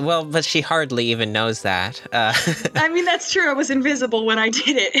much. Well, but she hardly even knows that. I mean, that's true. I was invisible when I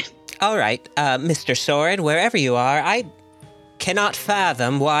did it. All right, Mr. Sorrin, wherever you are, I cannot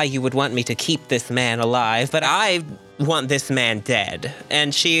fathom why you would want me to keep this man alive, but I want this man dead.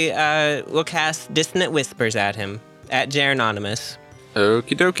 And she will cast Dissonant Whispers at him, at Gerononimus.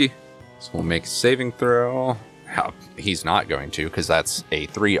 Okie dokie. So we'll make a saving throw. He's not going to, because that's a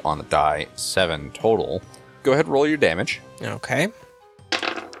 3 on the die, 7 total. Go ahead, roll your damage. Okay.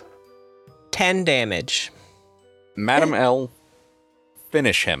 10 damage. Madam L,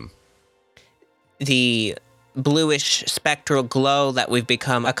 finish him. The bluish spectral glow that we've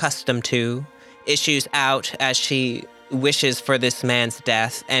become accustomed to issues out as she wishes for this man's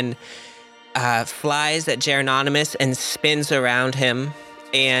death and flies at Gerononimus and spins around him.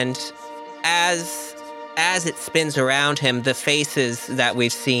 And as it spins around him, the faces that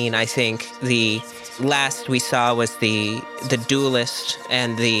we've seen, I think the last we saw was the duelist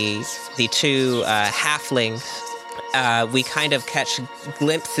and the two halflings. We kind of catch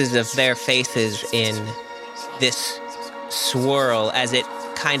glimpses of their faces in this swirl as it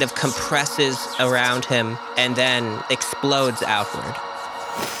kind of compresses around him and then explodes outward.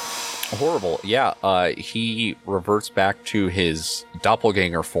 Horrible. Yeah, he reverts back to his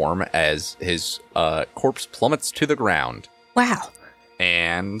doppelganger form as his corpse plummets to the ground. Wow.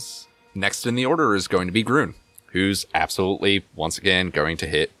 And next in the order is going to be Grun, who's absolutely, once again, going to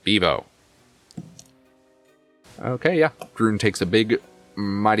hit Bebo. Okay, yeah. Grun takes a big,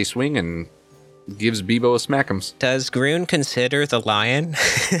 mighty swing and gives Bebo a smack'ems. Does Grun consider the lion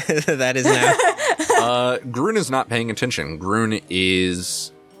that is now? Grun is not paying attention. Grun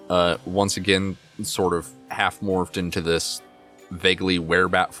is, once again, sort of half morphed into this vaguely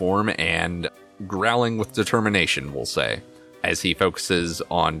werebat form and growling with determination, we'll say, as he focuses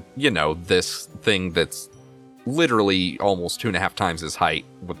on, this thing that's literally almost 2.5 times his height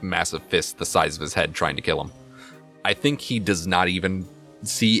with massive fists the size of his head trying to kill him. I think he does not even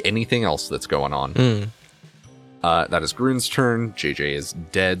see anything else that's going on. That is Grun's turn. JJ is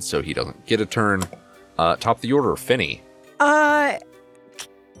dead, so he doesn't get a turn. Top of the order, Finny.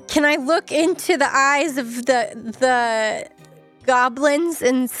 Can I look into the eyes of the goblins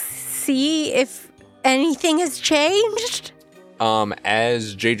and see if anything has changed?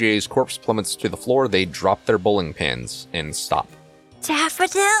 As JJ's corpse plummets to the floor, they drop their bowling pins and stop.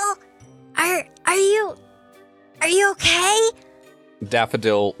 Daffodil? Are you okay?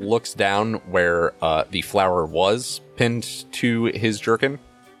 Daffodil looks down where the flower was pinned to his jerkin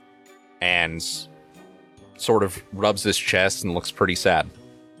and sort of rubs his chest and looks pretty sad.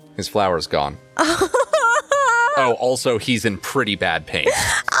 His flower's gone. Oh, also, he's in pretty bad pain.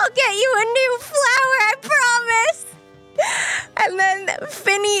 I'll get you a new flower, I promise. And then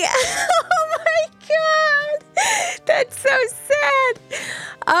Finny, oh my god, that's so sad.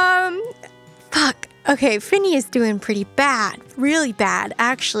 Fuck. Okay, Finny is doing pretty bad, really bad,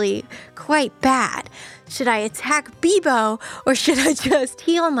 actually, quite bad. Should I attack Bebo or should I just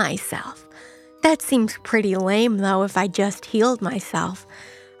heal myself? That seems pretty lame, though, if I just healed myself.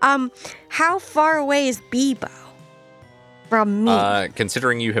 How far away is Bebo? From me.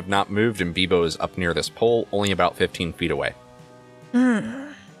 Considering you have not moved and Bebo is up near this pole, only about 15 feet away.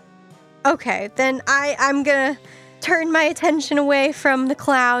 Okay, then I'm gonna turn my attention away from the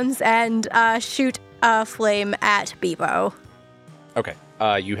clowns and shoot a flame at Bebo. Okay.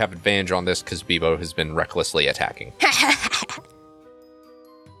 You have advantage on this because Bebo has been recklessly attacking.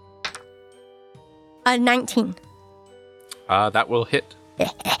 19. That will hit.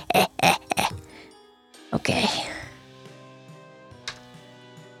 Okay.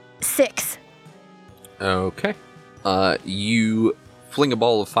 6. Okay. You fling a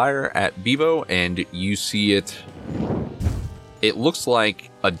ball of fire at Bebo, and you see it. It looks like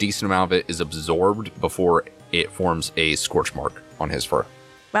a decent amount of it is absorbed before it forms a scorch mark on his fur.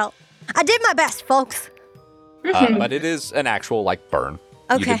 Well, I did my best, folks. But it is an actual, burn.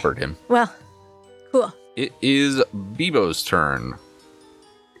 Okay. You did burn him. Well, cool. It is Bebo's turn.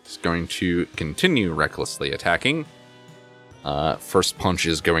 He's going to continue recklessly attacking. First punch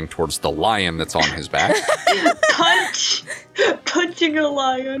is going towards the lion that's on his back. Punch! Punching a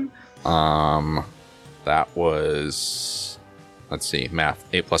lion. That was, let's see, math.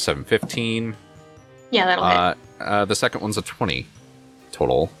 8 plus 7, 15. Yeah, that'll hit. The second one's a 20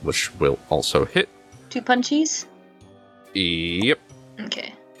 total, which will also hit. 2 punchies? Yep.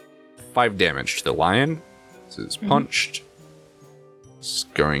 Okay. 5 damage to the lion. This is punched. He's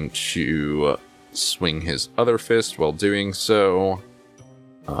going to swing his other fist while doing so.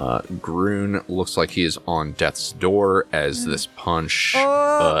 Grun looks like he is on death's door as this punch.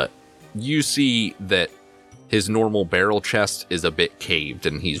 You see that his normal barrel chest is a bit caved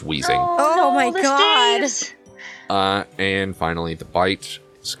and he's wheezing. Oh my the god. staves. And finally, the bite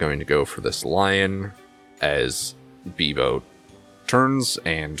is going to go for this lion as Bebo turns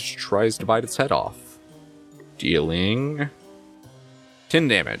and tries to bite its head off, dealing 10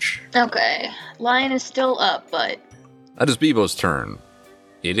 damage. Okay. Lion is still up, but... That is Bebo's turn.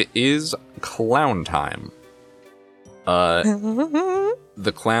 It is clown time.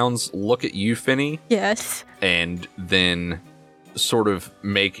 The clowns look at you, Finny, Yes. and then sort of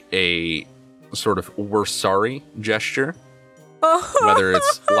make a sort of we're sorry gesture. Whether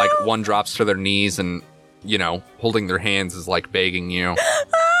it's like one drops to their knees and, holding their hands is like begging you.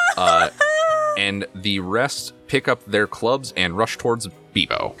 And the rest pick up their clubs and rush towards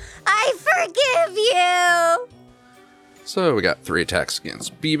Bebo. I forgive you. So we got 3 attacks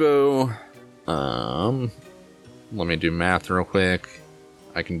against Bebo. Let me do math real quick.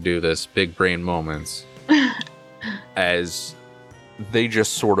 I can do this. Big brain moments. As they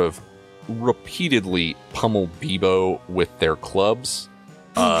just sort of repeatedly pummel Bebo with their clubs.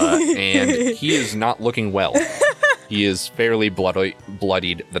 And he is not looking well. He is fairly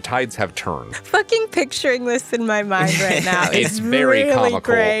bloodied. The tides have turned. Fucking picturing this in my mind right now. It's very really comical,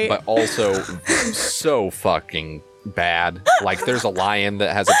 great. but also so fucking bad. Like, there's a lion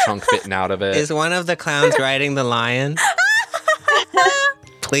that has a chunk bitten out of it. Is one of the clowns riding the lion?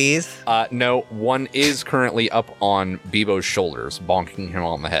 Please? No, one is currently up on Bebo's shoulders, bonking him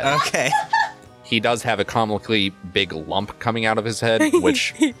on the head. Okay. He does have a comically big lump coming out of his head,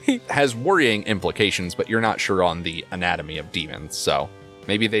 which has worrying implications, but you're not sure on the anatomy of demons, so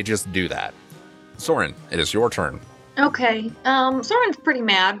maybe they just do that. Sorrin, it is your turn. Okay. Sorrin's pretty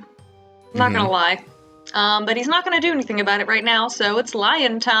mad. Not gonna lie. But he's not gonna do anything about it right now, so it's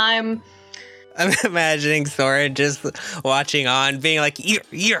lion time. I'm imagining Sorrin just watching on, being like, get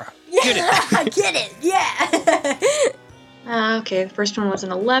it. I get it, yeah. Okay, the first one was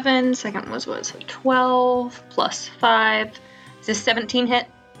an 11, second was 12, plus 5. Is this 17 hit?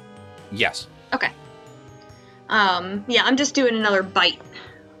 Yes. Okay. Yeah, I'm just doing another bite.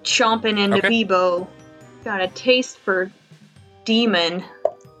 Chomping into Okay. Bebo. Got a taste for demon.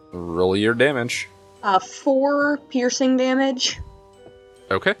 Roll your damage. 4 piercing damage.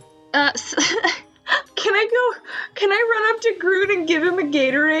 Okay. Can I run up to Grun and give him a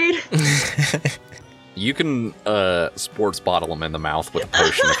Gatorade? You can sports bottle him in the mouth with a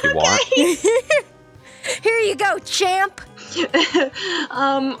potion if you want. Here you go, champ.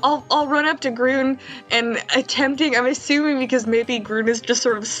 I'll run up to Grun and I'm assuming because maybe Grun is just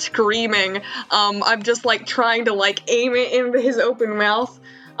sort of screaming, I'm just trying to aim it into his open mouth.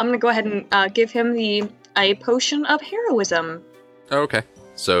 I'm gonna go ahead and give him a potion of heroism. Okay.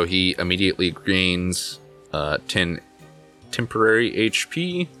 So he immediately gains 10 temporary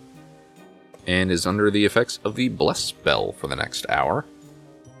HP and is under the effects of the Bless spell for the next hour.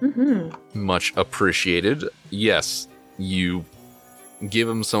 Much appreciated. Yes, you give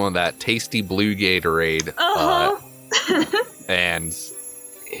him some of that tasty blue Gatorade, and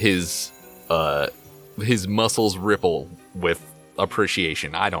his muscles ripple with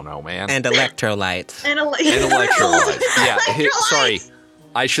appreciation. I don't know, man. And electrolytes. And electrolytes. Yeah, sorry.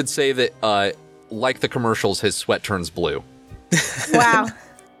 I should say that, like the commercials, his sweat turns blue. Wow.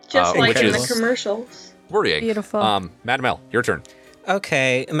 Just like which in the is commercials. Worrying. Beautiful. Madam L, your turn.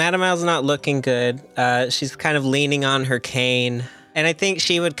 Okay, Madam L's not looking good. She's kind of leaning on her cane. And I think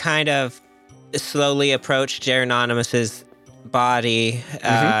she would kind of slowly approach Gerononimus's body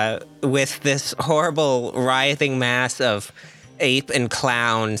with this horrible writhing mass of ape and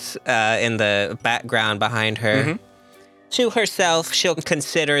clowns in the background behind her. To herself, she'll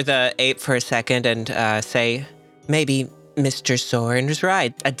consider the ape for a second and say, maybe Mr. Sorrin is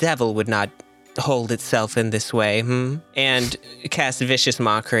right. A devil would not hold itself in this way, And cast vicious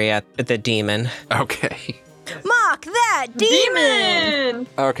mockery at the demon. Okay. Mock that demon!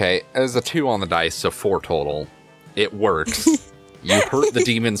 Okay, as a 2 on the dice, so 4 total. It works. You hurt the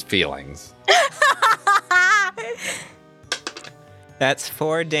demon's feelings. That's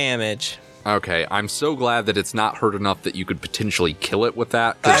 4 damage. Okay, I'm so glad that it's not hurt enough that you could potentially kill it with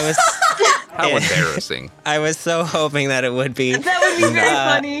that. How embarrassing. I was so hoping that it would be. That would be very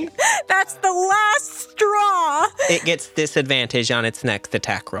funny. That's the last straw! It gets disadvantage on its next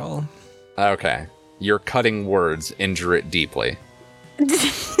attack roll. Okay. Your cutting words injure it deeply.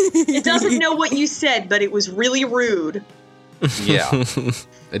 It doesn't know what you said, but it was really rude. Yeah.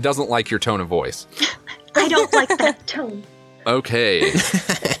 It doesn't like your tone of voice. I don't like that tone. Okay.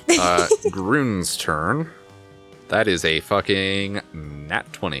 Grun's turn. That is a fucking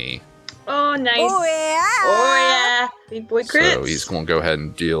nat 20. Oh, nice. Oh, yeah! Oh, yeah. Big boy crits. So he's going to go ahead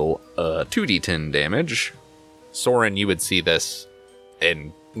and deal 2d10 damage. Sorrin, you would see this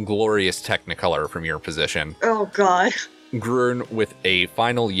in glorious technicolor from your position. Oh, God. Grun, with a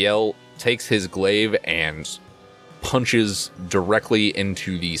final yell, takes his glaive and punches directly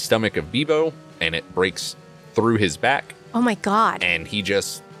into the stomach of Bebo, and it breaks through his back. Oh my god. And he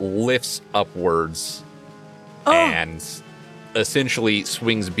just lifts upwards Oh. and essentially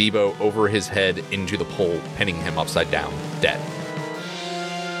swings Bebo over his head into the pole, pinning him upside down, dead.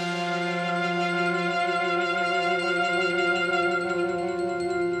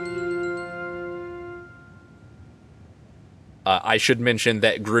 I should mention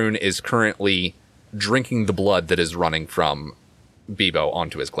that Grun is currently drinking the blood that is running from Bebo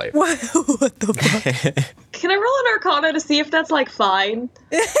onto his glaive. What the fuck? Can I roll an Arcana to see if that's, like, fine?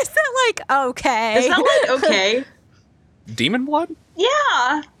 Is that like okay? Is that, like, okay? Demon blood?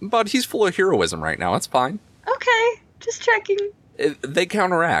 Yeah. But he's full of heroism right now. It's fine. Okay. Just checking. They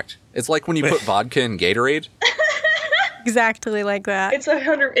counteract. It's like when you put vodka in Gatorade. Exactly like that.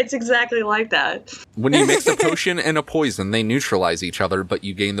 It's exactly like that. When you mix a potion and a poison, they neutralize each other, but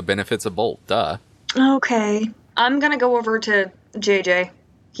you gain the benefits of both. Duh. Okay. I'm gonna go over to JJ.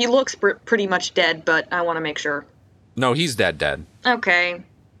 He looks pretty much dead, but I want to make sure. No, he's dead. Okay.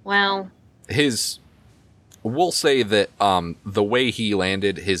 Well. We'll say that the way he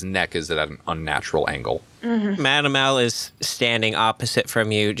landed, his neck is at an unnatural angle. Mm-hmm. Madam L is standing opposite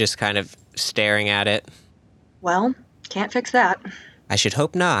from you, just kind of staring at it. Well, can't fix that. I should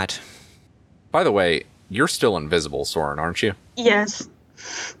hope not. By the way, you're still invisible, Sorrin, aren't you? Yes.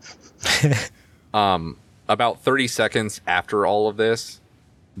 About 30 seconds after all of this,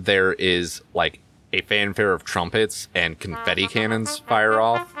 there is, like, a fanfare of trumpets and confetti cannons fire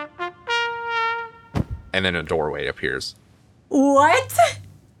off. And then a doorway appears. What?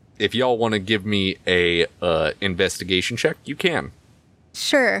 If y'all want to give me a investigation check, you can.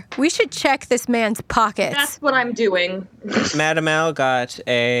 Sure. We should check this man's pockets. That's what I'm doing. Madam L got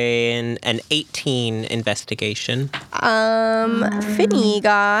an 18 investigation. Finny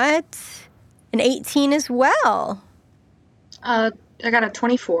got an 18 as well. I got a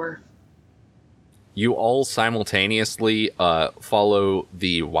 24. You all simultaneously follow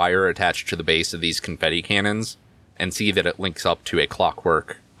the wire attached to the base of these confetti cannons and see that it links up to a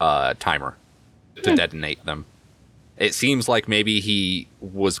clockwork timer to detonate them. It seems like maybe he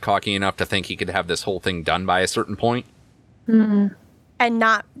was cocky enough to think he could have this whole thing done by a certain point. And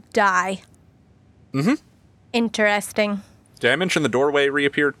not die. Mm-hmm. Interesting. Did I mention the doorway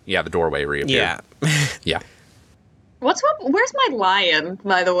reappeared? Yeah, the doorway reappeared. Yeah. Yeah. Where's my lion,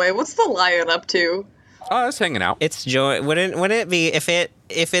 by the way? What's the lion up to? Oh, it's hanging out. It's joy. Wouldn't it be if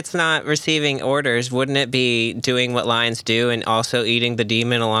it's not receiving orders? Wouldn't it be doing what lions do and also eating the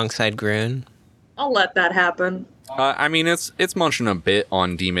demon alongside Grun? I'll let that happen. I mean, it's munching a bit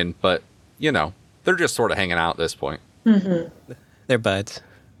on Demon, but, you know, they're just sort of hanging out at this point. Mm-hmm. They're buds.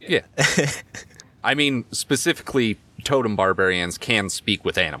 Yeah. I mean, specifically, totem barbarians can speak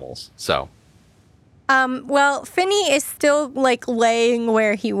with animals, so. Well, Finny is still, like, laying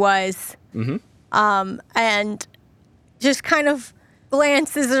where he was. Mm-hmm. And just kind of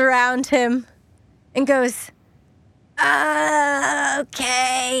glances around him and goes,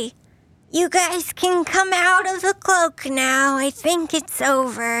 okay. You guys can come out of the cloak now. I think it's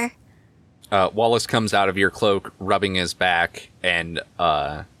over. Wallace comes out of your cloak, rubbing his back, and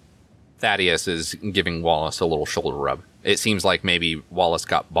Thaddeus is giving Wallace a little shoulder rub. It seems like maybe Wallace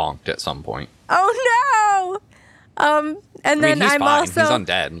got bonked at some point. Oh no! And then he's I'm fine. also He's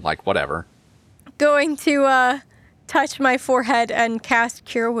undead. Like, whatever. going to touch my forehead and cast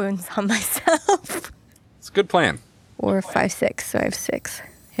Cure Wounds on myself. It's a good plan. 4, 5, 6. So I have 6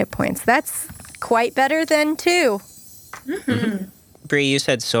 hit points. That's quite better than 2. Mm-hmm. Bree, you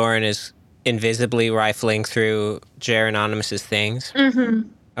said Sorrin is invisibly rifling through Gerononimus's things. Mm-hmm.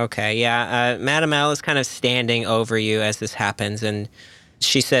 Okay, yeah. Madame L is kind of standing over you as this happens, and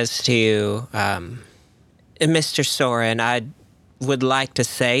she says to you, Mr. Sorrin, I would like to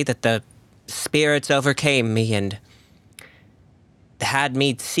say that the spirits overcame me and had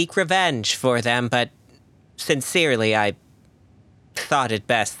me seek revenge for them, but sincerely, I thought it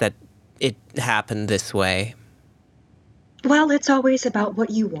best that it happened this way. Well, it's always about what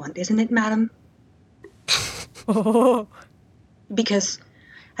you want, isn't it, madam? Because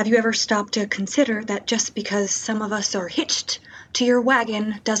have you ever stopped to consider that just because some of us are hitched to your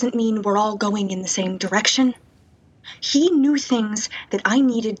wagon doesn't mean we're all going in the same direction? He knew things that I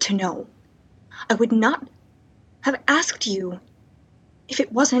needed to know. I would not have asked you if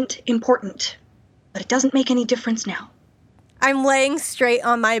it wasn't important, but it doesn't make any difference now. I'm laying straight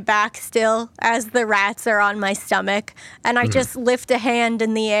on my back still as the rats are on my stomach, and I just lift a hand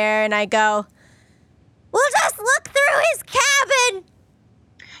in the air and I go, we'll just look through his cabin!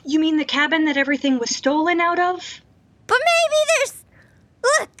 You mean the cabin that everything was stolen out of? But maybe there's...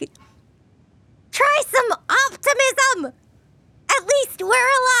 Look! Try some optimism! At least we're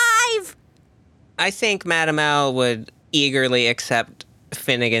alive! I think Madame L would eagerly accept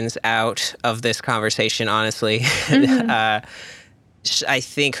Finnegan's out of this conversation, honestly. I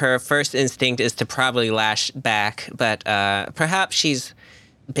think her first instinct is to probably lash back, but perhaps she's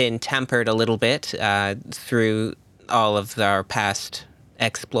been tempered a little bit through all of our past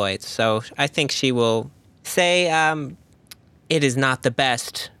exploits. So I think she will say it is not the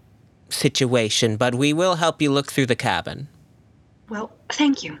best situation, but we will help you look through the cabin. Well,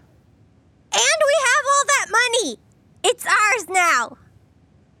 thank you. And we have all that money! It's ours now!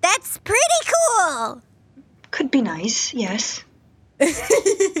 That's pretty cool! Could be nice, yes.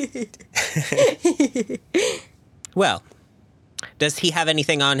 Well, does he have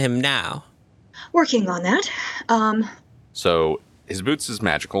anything on him now? Working on that. So, his boots is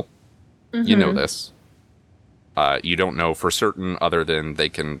magical. You know this. You don't know for certain other than they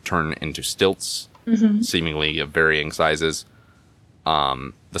can turn into stilts, seemingly of varying sizes.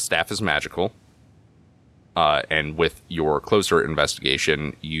 The staff is magical. And with your closer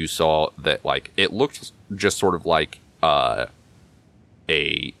investigation, you saw that, like, it looked just sort of like a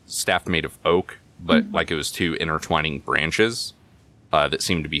staff made of oak, but like it was 2 intertwining branches that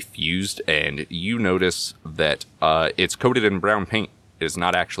seemed to be fused. And you notice that it's coated in brown paint. It is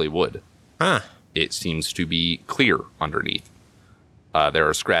not actually wood. It seems to be clear underneath. There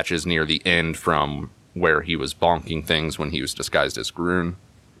are scratches near the end from where he was bonking things when he was disguised as Grun.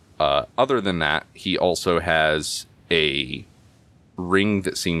 Other than that, he also has a ring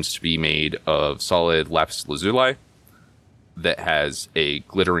that seems to be made of solid lapis lazuli that has a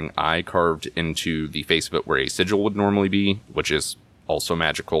glittering eye carved into the face of it where a sigil would normally be, which is also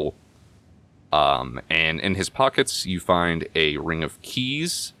magical. And in his pockets, you find a ring of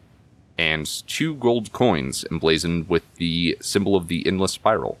keys and 2 gold coins emblazoned with the symbol of the endless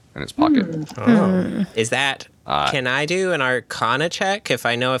spiral in his pocket. Is that... can I do an Arcana check if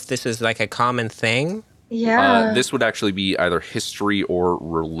I know if this is like a common thing? Yeah. This would actually be either history or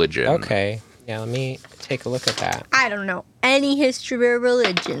religion. Okay. Yeah, let me take a look at that. I don't know any history or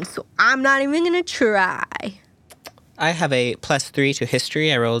religion, so I'm not even gonna try. I have a +3 to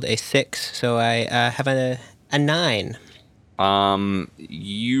history. I rolled a 6, so I have a 9.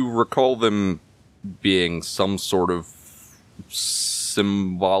 You recall them being some sort of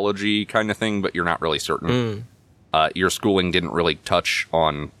symbology kind of thing, but you're not really certain. Your schooling didn't really touch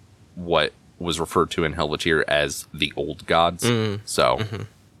on what was referred to in Helvetir as the old gods. So,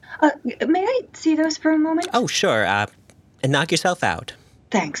 May I see those for a moment? Oh, sure. And knock yourself out.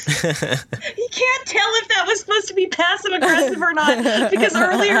 Thanks. You can't tell if that was supposed to be passive aggressive or not, because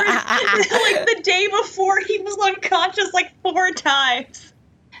earlier, like the day before, he was unconscious like 4 times.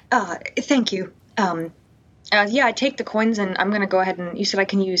 Thank you. Yeah, I take the coins and I'm gonna go ahead and, you said I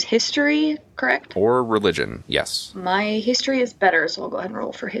can use history, correct? or religion, yes. My history is better, so I'll go ahead and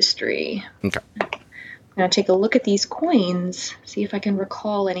roll for history. Okay. I'm going to take a look at these coins, see if I can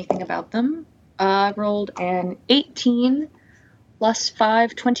recall anything about them. I rolled an 18 plus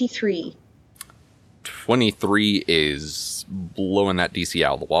 5, 23. 23 is blowing that DC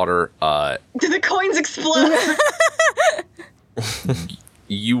out of the water. Do the coins explode?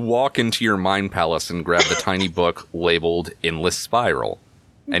 You walk into your mind palace and grab the tiny book labeled Endless Spiral.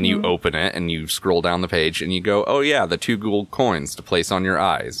 And you open it and you scroll down the page and you go, oh yeah, the 2 gold coins to place on your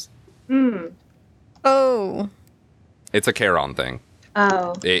eyes. Oh. It's a Charon thing.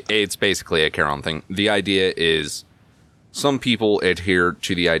 Oh. It's basically a Charon thing. The idea is some people adhere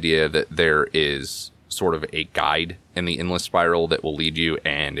to the idea that there is sort of a guide in the Endless Spiral that will lead you,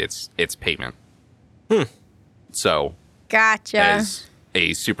 and it's payment. So, Gotcha. as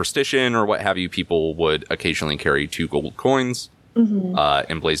a superstition or what have you, people would occasionally carry 2 gold coins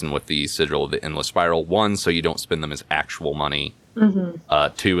emblazoned with the sigil of the Endless Spiral. 1, so you don't spend them as actual money. 2,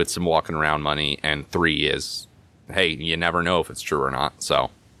 it's some walking around money. And 3 is, hey, you never know if it's true or not. So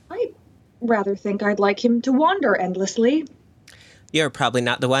I'd rather think I'd like him to wander endlessly. You're probably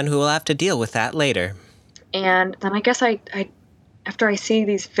not the one who will have to deal with that later. And then I guess I after I see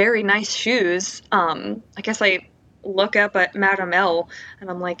these very nice shoes, I guess I look up at Madame L and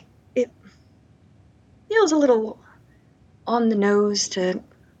I'm like, it feels a little on the nose to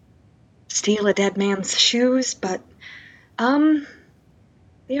steal a dead man's shoes, but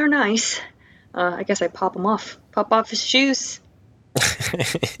they are nice. I guess I pop off his shoes.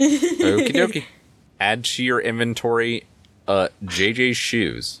 okie dokie. Add to your inventory JJ's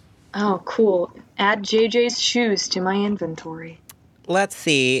shoes. Oh, cool. Add JJ's shoes to my inventory. Let's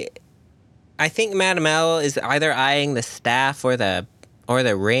see. I think Madame L is either eyeing the staff or the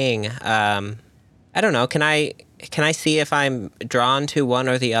ring. I don't know. Can I see if I'm drawn to one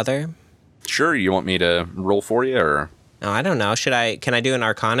or the other? Sure, you want me to roll for you, or? No, I don't know. Can I do an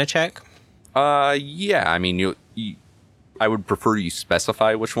Arcana check? Yeah. I mean, I would prefer you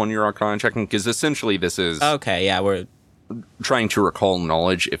specify which one you're Arcana checking, because essentially this is Okay, yeah, we're trying to recall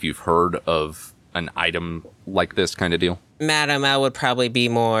knowledge if you've heard of an item like this kind of deal. Madame L would probably be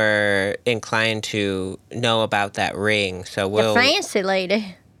more inclined to know about that ring, so The fancy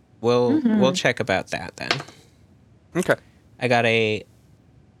lady. we'll check about that then. Okay. I got a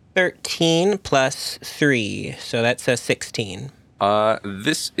 13 plus 3, so that's a 16.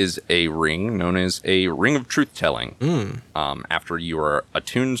 This is a ring known as a ring of truth-telling. After you are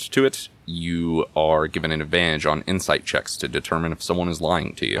attuned to it, you are given an advantage on insight checks to determine if someone is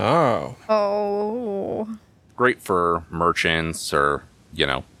lying to you. Oh. Oh. Great for merchants or,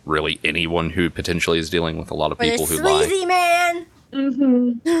 really anyone who potentially is dealing with a lot of For people the who lie. sleazy man.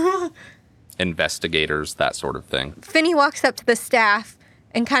 Investigators, that sort of thing. Finny walks up to the staff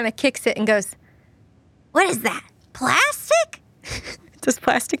and kind of kicks it and goes, "What is that? Plastic? Does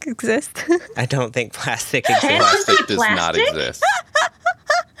plastic exist?" I don't think plastic exists. Plastic does not Plastic? exist.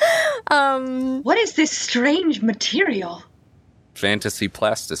 What is this strange material? Fantasy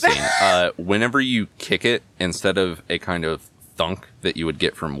plasticine. Whenever you kick it, instead of a kind of thunk that you would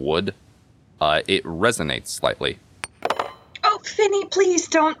get from wood, it resonates slightly. Oh, Finny, please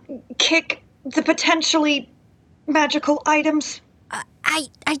don't kick the potentially magical items. I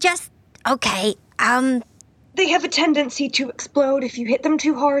just, okay, They have a tendency to explode if you hit them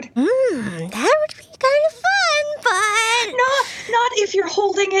too hard. that would be kind of fun, but... Not if you're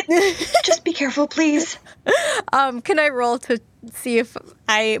holding it. Just be careful, please. Can I roll to see if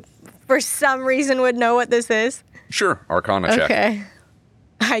I, for some reason, would know what this is? Sure, Arcana check. Okay.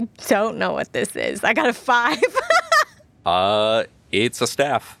 I don't know what this is. I got a 5. It's a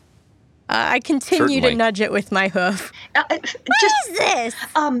staff. I continue Certainly. to nudge it with my hoof. What is this?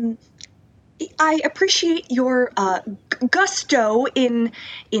 I appreciate your gusto in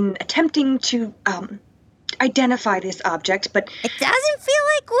attempting to identify this object, but It doesn't feel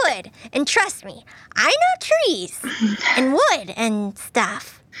like wood. And trust me, I know trees and wood and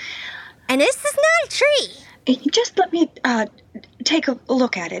stuff. And this is not a tree. just let me take a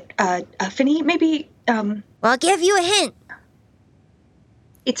look at it. Finny, maybe Well, I'll give you a hint.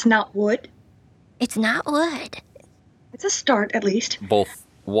 it's not wood. It's not wood. It's a start, at least. Both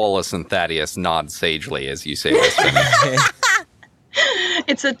Wallace and Thaddeus nod sagely as you say this.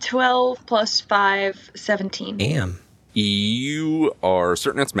 It's a 12 plus 5, 17. Damn. You are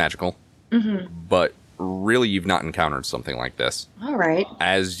certain it's magical, but really you've not encountered something like this. All right.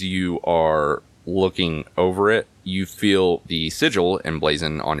 As you are looking over it, you feel the sigil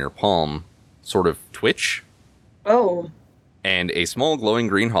emblazoned on your palm sort of twitch, Oh. and a small glowing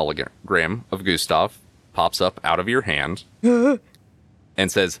green hologram of Gustav pops up out of your hand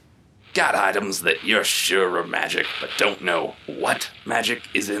and says, Got items that you're sure are magic, but don't know what magic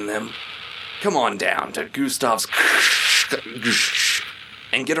is in them? come on down to Gustav's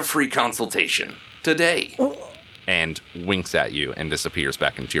and get a free consultation today. And winks at you and disappears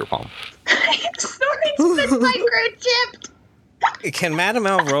back into your palm. Sorrin's been microchipped. Can Madam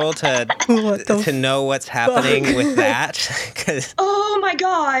L roll to know what's happening with that? 'Cause Oh my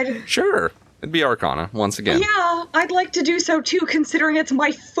god. Sure. It'd be Arcana, once again. Yeah, I'd like to do so too, considering it's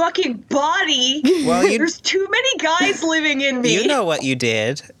my fucking body. Well, There's too many guys living in me. you know what you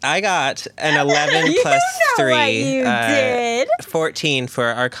did. I got an 11 plus 3. what you did. 14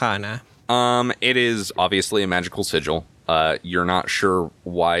 for Arcana. It is obviously a magical sigil. You're not sure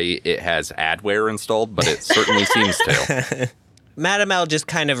why it has adware installed, but it certainly seems to. Madam L just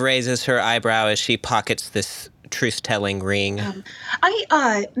kind of raises her eyebrow as she pockets this truth-telling ring.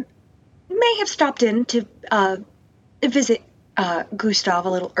 I may have stopped in to visit Gustav a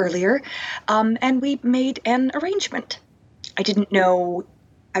little earlier, and we made an arrangement. I didn't know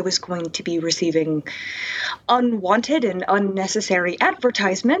I was going to be receiving unwanted and unnecessary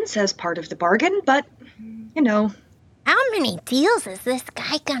advertisements as part of the bargain, but, you know. How many deals is this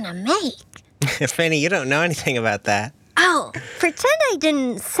guy gonna make? Finny, you don't know anything about that. Oh, pretend I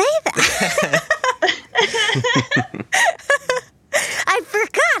didn't say that. I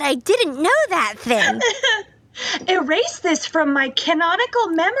forgot I didn't know that thing. Erase this from my canonical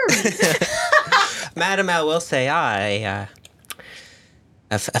memory. Madam L will say, a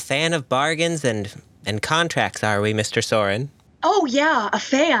fan of bargains and contracts, are we, Mr. Sorrin? Oh yeah, a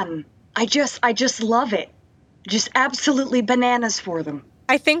fan. I just love it. Just absolutely bananas for them.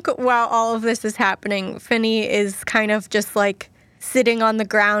 I think while all of this is happening, Finny is kind of just like sitting on the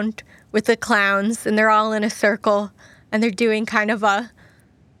ground with the clowns, and they're all in a circle, and they're doing kind of a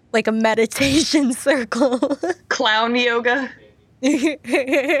meditation circle. Clown yoga.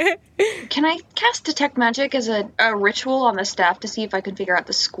 Can I cast Detect Magic as a ritual on the staff to see if I can figure out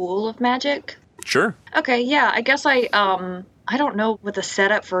the school of magic? Sure. Okay, yeah, I guess I don't know what the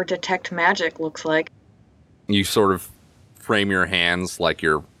setup for Detect Magic looks like. You sort of frame your hands like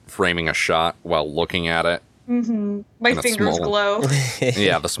you're framing a shot while looking at it. Mm-hmm. My fingers glow.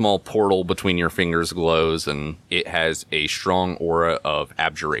 Yeah, the small portal between your fingers glows, and it has a strong aura of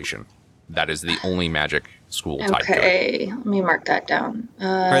abjuration. That is the only magic school type to it. Okay, let me mark that down.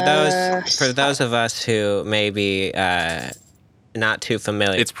 For those of us who may be not too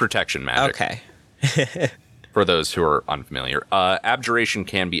familiar. It's protection magic. Okay. For those who are unfamiliar. Abjuration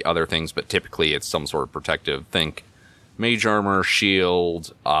can be other things, but typically it's some sort of protective. Think mage armor,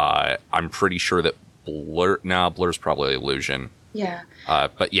 shield. I'm pretty sure that blur's probably illusion. Yeah.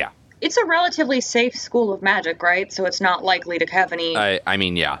 But yeah. It's a relatively safe school of magic, right? So it's not likely to have any... I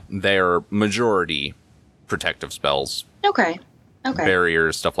mean, yeah. They're majority protective spells. Okay.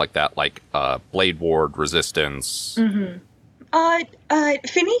 Barriers, stuff like that, like blade ward, resistance. Mm-hmm.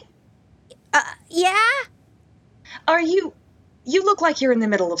 Finny? Yeah? You look like you're in the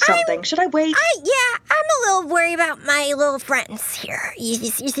middle of something. Should I wait? I'm a little worried about my little friends here. You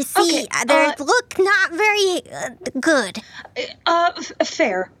see, Okay, they look not very good.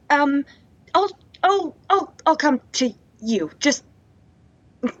 Fair. I'll come to you. Just...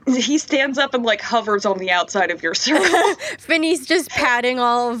 He stands up and, hovers on the outside of your circle. Finny's just patting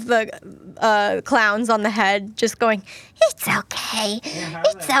all of the clowns on the head, just going, "It's okay.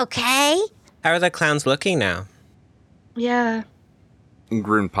 It's okay." How are the clowns looking now? Yeah.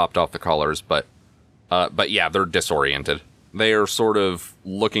 Grun popped off the collars, but yeah, they're disoriented. They are sort of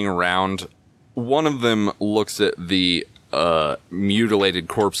looking around. One of them looks at the mutilated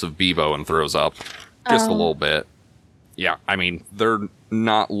corpse of Bebo and throws up just a little bit. Yeah, I mean, they're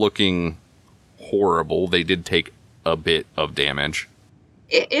not looking horrible. They did take a bit of damage.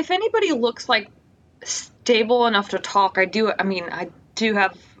 If anybody looks stable enough to talk, I do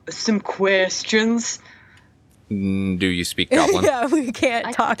have some questions. Do you speak Goblin? Yeah, we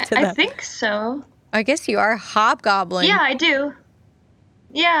can't talk to them. I think so. I guess you are hobgoblin. Yeah, I do.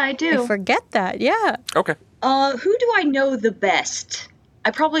 I forget that, yeah. Okay. Who do I know the best?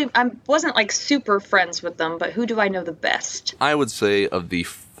 I wasn't super friends with them, but who do I know the best? I would say of the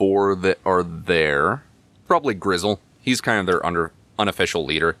 4 that are there, probably Grizzle. He's kind of their unofficial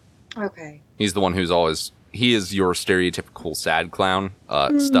leader. Okay. He's the one he is your stereotypical sad clown.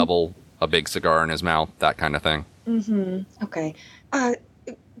 Stubble, a big cigar in his mouth, that kind of thing. Mm-hmm. Okay.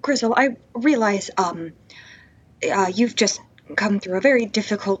 Grizzle, I realize, you've just come through a very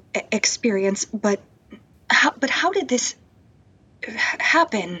difficult experience, but how did this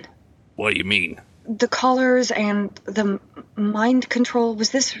happen? What do you mean? The collars and the mind control, was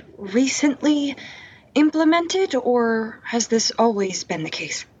this recently implemented, or has this always been the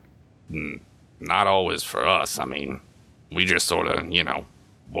case? Not always for us. I mean, we just sort of,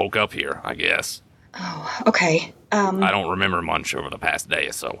 woke up here, I guess. Oh, okay. I don't remember much over the past day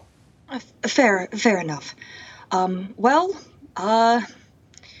or so. Fair enough. Well,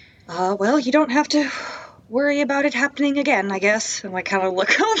 you don't have to worry about it happening again, I guess. And I kind of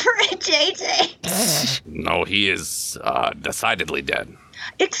look over at JJ. No, he is, decidedly dead.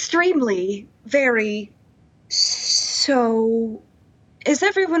 Extremely, very. So, is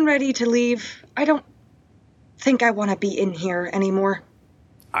everyone ready to leave? I don't think I want to be in here anymore.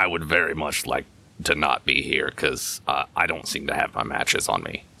 I would very much like to not be here, because I don't seem to have my matches on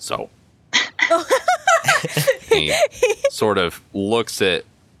me, so... He sort of looks at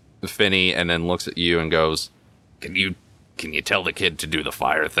Finny and then looks at you and goes, Can you tell the kid to do the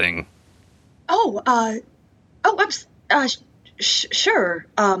fire thing? Sure.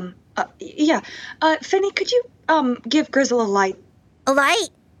 Yeah. Finny, could you, give Grizzle a light? A light?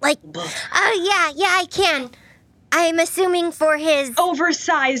 Like, oh, yeah, I can. I'm assuming for his...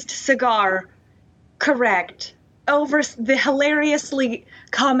 Oversized cigar. Correct. The hilariously,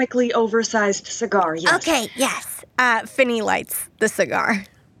 comically oversized cigar, yes. Okay, yes. Finny lights the cigar.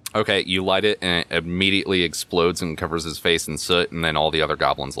 Okay, you light it, and it immediately explodes and covers his face in soot, and then all the other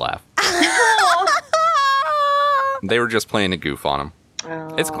goblins laugh. They were just playing a goof on him.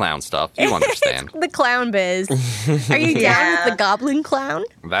 Oh. It's clown stuff. You understand. The clown biz. Are you down with the goblin clown?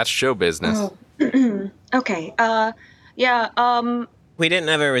 That's show business. Oh. Okay, yeah, We didn't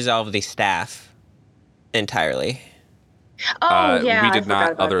ever resolve the staff entirely. Yeah, we did I not,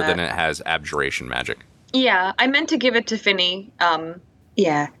 forgot about other that. than it has abjuration magic. Yeah, I meant to give it to Finny.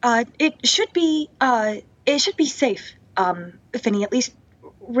 yeah. It should be safe, Finny, at least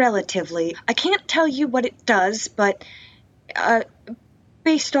relatively. I can't tell you what it does, but,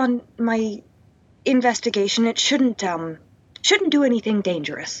 based on my investigation, it shouldn't do anything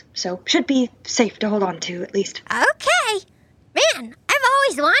dangerous. So, should be safe to hold on to, at least. Okay. Man, I've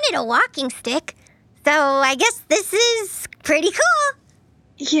always wanted a walking stick. So I guess this is pretty cool.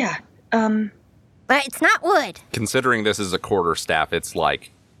 Yeah, But it's not wood. Considering this is a quarter staff, it's like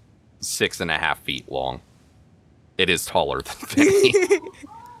 6.5 feet long. It is taller than Finny.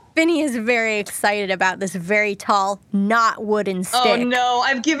 Finny is very excited about this very tall, not wooden stick. Oh no,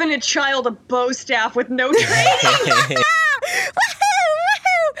 I've given a child a bow staff with no training.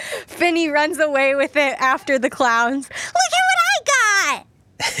 Woohoo! Finny runs away with it after the clowns. Look at what I got!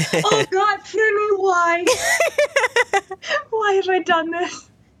 Oh God, Finny, why? Why have I done this?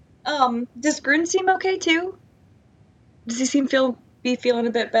 Does Grun seem okay too? Does he be feeling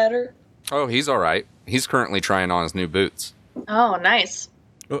a bit better? Oh, he's all right. He's currently trying on his new boots. Oh, nice.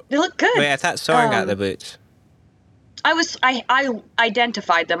 They look good. Wait, I thought Sorrin got the boots. I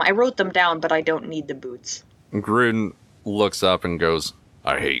identified them. I wrote them down, but I don't need the boots. Grun looks up and goes,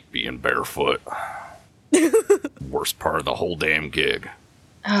 I hate being barefoot. Worst part of the whole damn gig.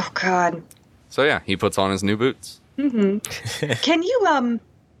 Oh God. So yeah, he puts on his new boots. Mm-hmm. Can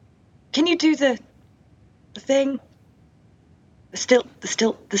you do the thing? The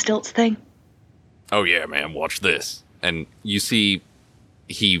stilts thing? Oh yeah, man, watch this. And you see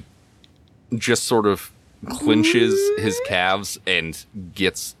he just sort of clinches his calves and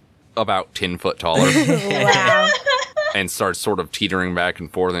gets about 10 foot taller. Wow. And starts sort of teetering back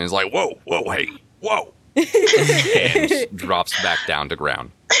and forth, and he's like, whoa, hey, whoa. And drops back down to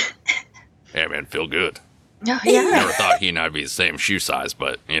ground. Yeah, man, feel good. Oh, yeah. Never thought he and I'd be the same shoe size,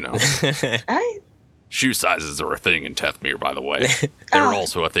 but, you know. Shoe sizes are a thing in Tethmere, by the way. They're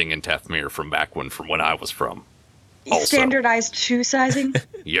also a thing in Tethmere from when I was from. Also. Standardized shoe sizing?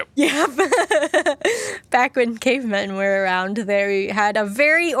 Yep. Yeah. Back when cavemen were around, they had a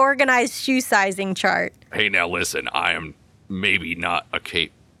very organized shoe sizing chart. Hey, now listen, I am maybe not a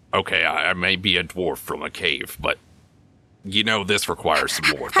cave. Okay, I may be a dwarf from a cave, but you know this requires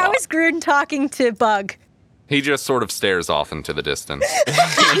some more thought. How is Grun talking to Bug? He just sort of stares off into the distance.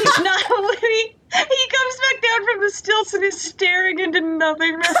 He's not he comes back down from the stilts and is staring into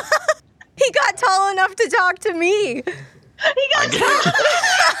nothingness. He got tall enough to talk to me.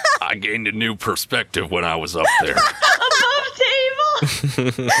 I gained a new perspective when I was up there. Above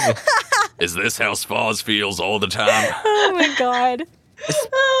table. Is this how Spaz feels all the time? Oh my God.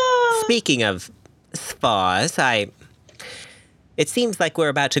 Speaking of spas, it seems like we're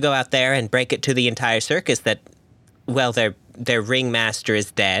about to go out there and break it to the entire circus that, well, their ringmaster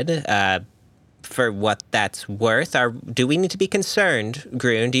is dead. For what that's worth, do we need to be concerned,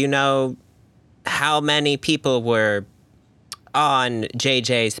 Grun? Do you know how many people were on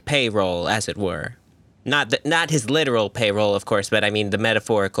JJ's payroll, as it were? Not his literal payroll, of course, but I mean the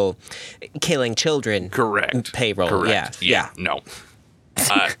metaphorical killing children Correct. payroll. Correct. Yeah. No.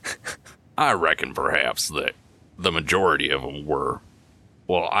 I reckon perhaps that the majority of them were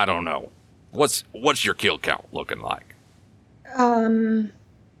Well, I don't know. What's your kill count looking like? 1,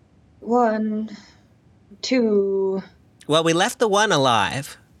 2. Well, we left the one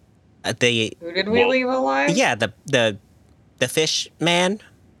alive. Who did we leave alive? Yeah, the fish man.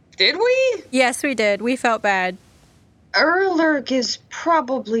 Did we? Yes, we did. We felt bad. Erlurg is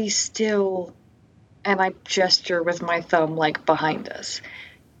probably still, and I gesture with my thumb like behind us,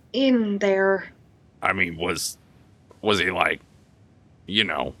 in there. I mean, was he like,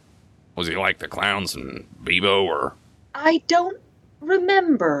 was he like the clowns and Bebo, or? I don't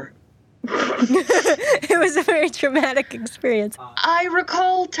remember. It was a very traumatic experience. I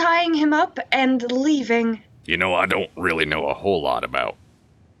recall tying him up and leaving. I don't really know a whole lot about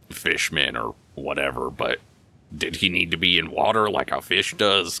fishmen or whatever, but did he need to be in water like a fish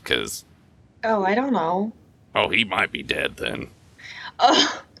does? 'Cause... Oh, I don't know. Oh, he might be dead then.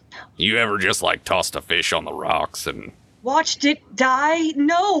 Ugh. You ever just like tossed a fish on the rocks and... Watched it die?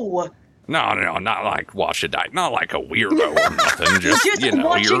 No. No, not like watch it die. Not like a weirdo or nothing. Just,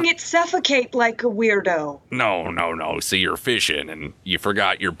 watching it suffocate like a weirdo. No. See, you're fishing and you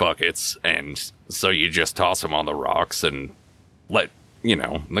forgot your buckets, and so you just toss them on the rocks and let,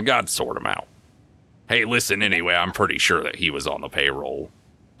 the gods sort them out. Hey, listen, anyway, I'm pretty sure that he was on the payroll.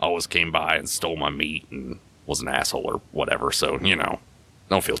 Always came by and stole my meat and was an asshole or whatever, so,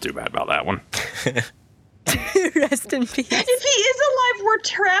 don't feel too bad about that one. Rest in peace. If he is alive, we're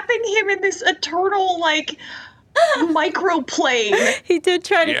trapping him in this eternal, microplane. He did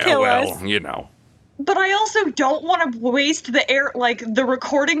try to kill us. But I also don't want to waste the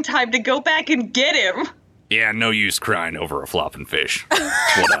recording time to go back and get him. Yeah, no use crying over a flopping fish.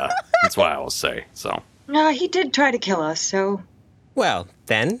 That's what I always say, so. He did try to kill us, so... Well,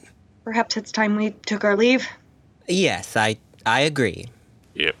 then... Perhaps it's time we took our leave? Yes, I agree.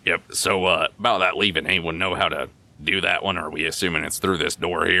 Yep. So, about that leaving, anyone know how to do that one? Or are we assuming it's through this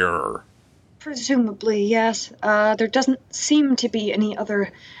door here, or? Presumably, yes. There doesn't seem to be any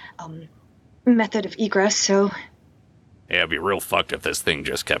other, method of egress, so... Yeah, it'd be real fucked if this thing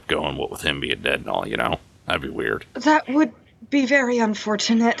just kept going, what with him being dead and all, That'd be weird. That would be very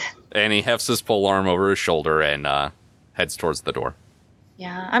unfortunate. And he hefts his pole-arm over his shoulder and, heads towards the door.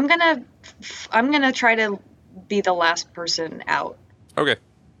 Yeah, I'm gonna try to be the last person out. Okay.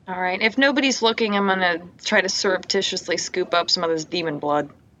 Alright, if nobody's looking, I'm gonna try to surreptitiously scoop up some of this demon blood.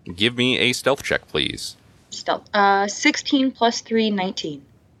 Give me a stealth check, please. Stealth. 16 plus 3, 19.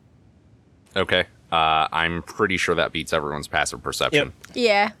 Okay. I'm pretty sure that beats everyone's passive perception. Yep.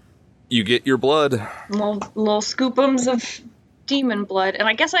 Yeah. You get your blood. Little scoopums of demon blood. And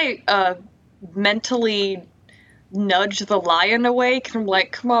I guess I, mentally nudge the lion away, 'cause I'm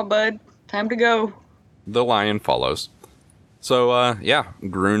like, come on, bud, time to go. The lion follows. So,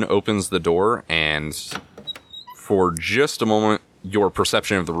 Grun opens the door, and for just a moment, your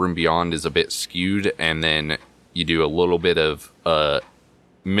perception of the room beyond is a bit skewed, and then you do a little bit of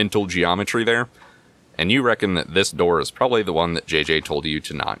mental geometry there, and you reckon that this door is probably the one that JJ told you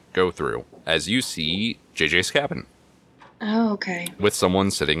to not go through, as you see JJ's cabin. Oh, okay. With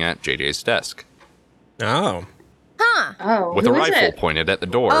someone sitting at JJ's desk. Oh. Huh. Oh, With who a is rifle it? pointed at the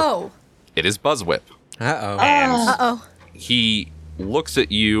door. Oh. It is Buzzwhip. Uh-oh. And Uh-oh. he looks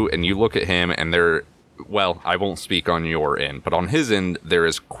at you and you look at him, and I won't speak on your end, but on his end, there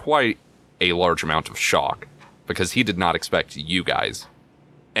is quite a large amount of shock because he did not expect you guys.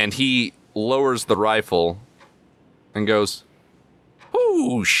 And he lowers the rifle and goes,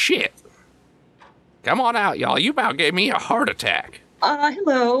 "Ooh, shit. Come on out, y'all. You about gave me a heart attack."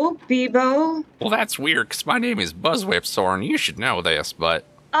 Hello, Bebo. Well, that's weird because my name is Buzzwhip, Sorrin. You should know this, but...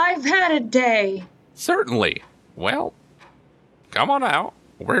 I've had a day. Certainly. Well, come on out.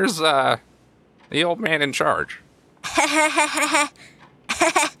 Where's, the old man in charge? JJ?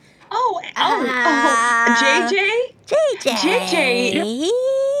 JJ.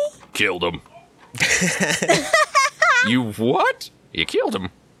 Killed him. You what? You killed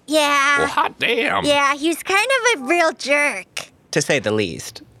him? Yeah. Well, hot damn. Yeah, he's kind of a real jerk. To say the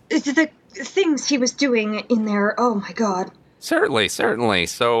least. The things he was doing in there, oh my god. Certainly.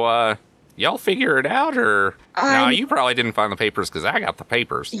 So, y'all figure it out, or... No, you probably didn't find the papers, because I got the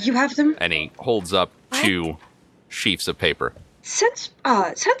papers. You have them? And he holds up 2 sheafs of paper. Since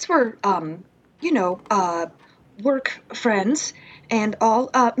we're, work friends and all,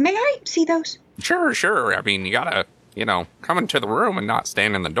 may I see those? Sure. I mean, you gotta, come into the room and not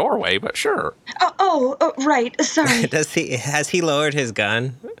stand in the doorway, but sure. Right, sorry. Has he lowered his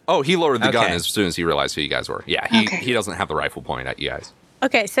gun? Oh, he lowered the gun Okay. as soon as he realized who you guys were. Yeah, he doesn't have the rifle pointed at you guys.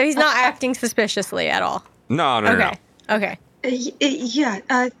 Okay, so he's not acting suspiciously at all. No. Okay. Thank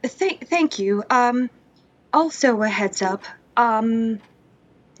you. Also a heads up.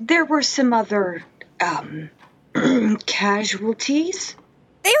 there were some other, casualties.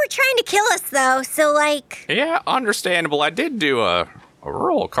 They were trying to kill us, though, so, like... Yeah, understandable. I did do a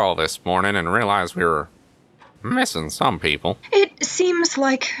roll call this morning and realized we were missing some people. It seems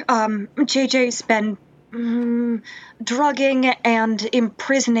like, JJ's been, drugging and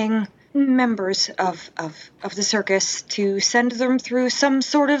imprisoning members of the circus to send them through some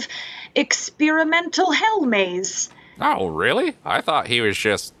sort of experimental hell maze. Oh, really? I thought he was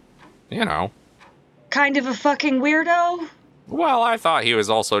just, Kind of a fucking weirdo? Well, I thought he was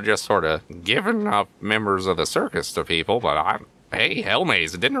also just sort of giving up members of the circus to people, but hey, Hell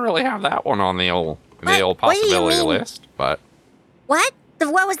Maze didn't really have that one on the old possibility list, but... What?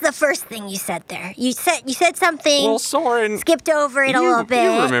 What was the first thing you said there? You said something... Well, Sorrin... Skipped over it a little bit.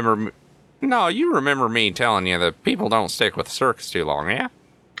 You remember me telling you that people don't stick with the circus too long, yeah?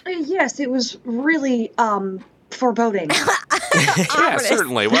 Yes, it was really, foreboding. Yeah,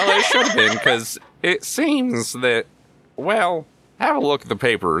 certainly. Well, it should have been, because it seems that... Well, have a look at the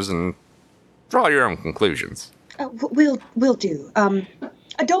papers and draw your own conclusions. We'll do.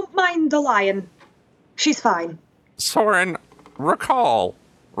 Don't mind the lion. She's fine. Sorrin, recall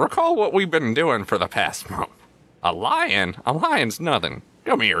what we've been doing for the past month. A lion? A lion's nothing.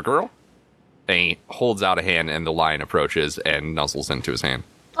 Come here, girl. And he holds out a hand and the lion approaches and nuzzles into his hand.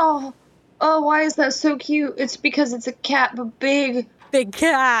 Oh, why is that so cute? It's because it's a cat, but big. Big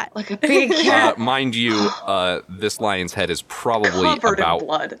cat. Like a big cat. Mind you, this lion's head is probably Covered about in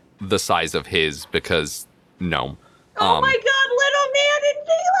blood. the size of his because gnome. Oh my god, little man in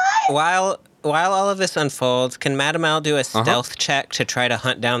daylight! While all of this unfolds, can Madame L do a stealth check to try to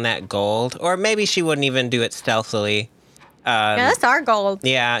hunt down that gold? Or maybe she wouldn't even do it stealthily. Yeah, that's our gold.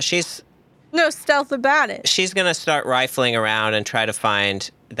 Yeah, she's... No stealth about it. She's gonna start rifling around and try to find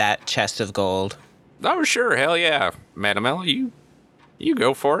that chest of gold. Oh, sure, hell yeah. Madame L, you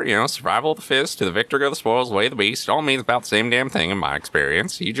go for it, survival of the fittest, to the victor go the spoils, way of the beast. All means about the same damn thing in my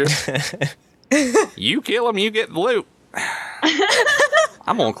experience. You just... you kill him, you get the loot.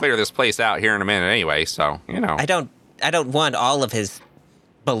 I'm gonna clear this place out here in a minute anyway, so, I don't want all of his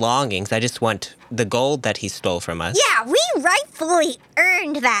belongings. I just want the gold that he stole from us. Yeah, we rightfully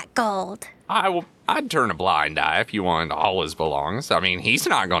earned that gold. I'd turn a blind eye if you wanted all his belongings. I mean, he's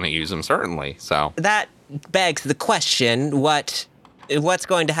not gonna use them, certainly, so... That begs the question, what's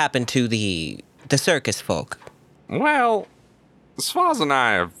going to happen to the circus folk? Well, Svaz and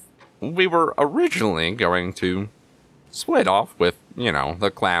I we were originally going to split off with,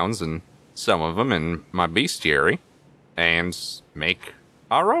 the clowns and some of them in my bestiary and make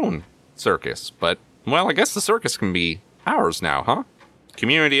our own circus. But, well, I guess the circus can be ours now, huh?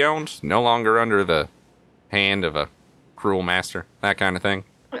 Community owned, no longer under the hand of a cruel master, that kind of thing.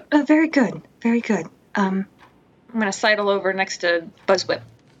 Very good, very good. I'm gonna sidle over next to Buzzwhip.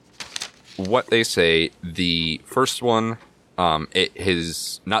 What they say, the first one, it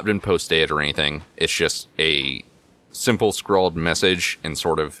has not been post-dated or anything. It's just a simple scrawled message in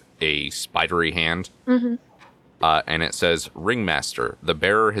sort of a spidery hand. Mm-hmm. And it says, Ringmaster, the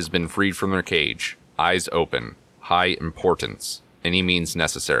bearer has been freed from their cage. Eyes open. High importance. Any means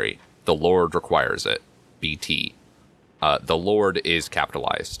necessary. The Lord requires it. BT. The Lord is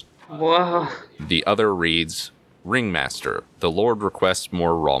capitalized. Whoa. The other reads, Ringmaster, the Lord requests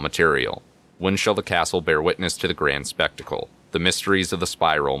more raw material. When shall the castle bear witness to the grand spectacle? The mysteries of the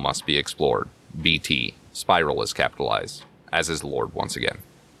spiral must be explored. BT. Spiral is capitalized, as is Lord once again.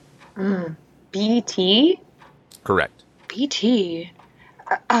 BT? Correct. BT.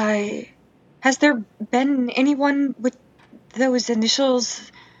 Has there been anyone with those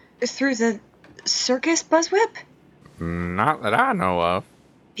initials through the circus, Buzzwhip? Not that I know of.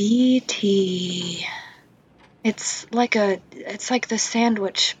 BT. It's like the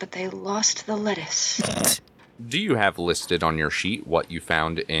sandwich, but they lost the lettuce. Do you have listed on your sheet what you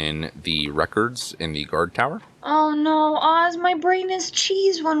found in the records in the guard tower? Oh no, Oz, my brain is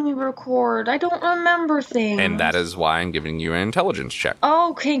cheese when we record. I don't remember things. And that is why I'm giving you an intelligence check.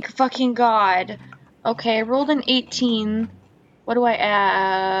 Oh, thank fucking God. Okay, I rolled an 18. What do I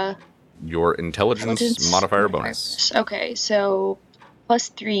add? Your intelligence modifier bonus. Okay, so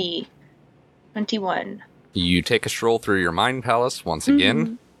 +3. 21. You take a stroll through your mind palace once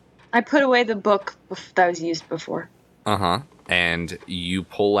again. I put away the book that was used before. And you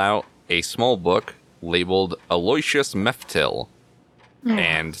pull out a small book labeled Aloysius Meftil.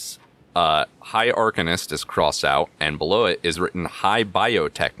 And High Arcanist is crossed out, and below it is written High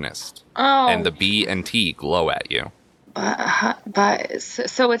Biotechnist. Oh. And the B and T glow at you.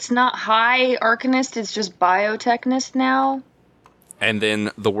 So it's not High Arcanist, it's just Biotechnist now? And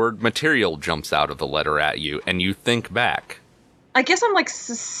then the word material jumps out of the letter at you, and you think back. I guess I'm like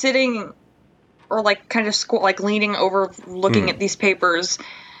sitting or like kind of like leaning over looking at these papers,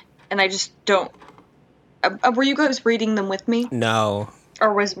 and I just don't. Were you guys reading them with me? No.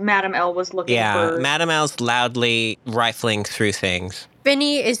 Or was Madame L was looking for... Yeah, Madame L's loudly rifling through things.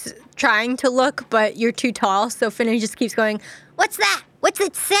 Finny is trying to look, but you're too tall, so Finny just keeps going, "What's that? What's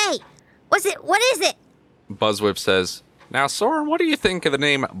it say? What is it?" Buzzwhip says, "Now, Sorrin, what do you think of the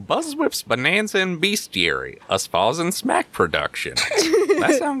name Buzzwhip's Bonanza and Bestiary, a Spas and Smack production?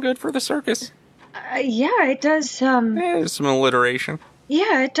 That sound good for the circus?" Yeah, it does, There's some alliteration.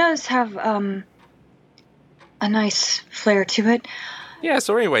 Yeah, it does have, a nice flair to it. Yeah,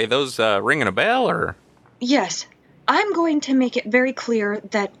 so anyway, those ringing a bell, or? Yes. I'm going to make it very clear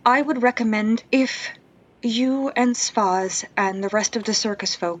that I would recommend, if you and Spaz and the rest of the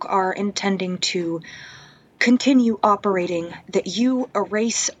circus folk are intending to continue operating, that you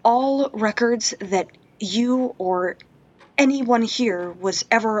erase all records that you or anyone here was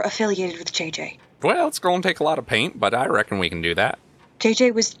ever affiliated with JJ. Well, it's going to take a lot of paint, but I reckon we can do that.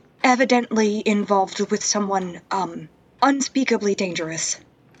 JJ was evidently involved with someone, unspeakably dangerous,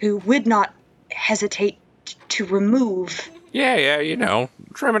 who would not hesitate to remove... Yeah, you know,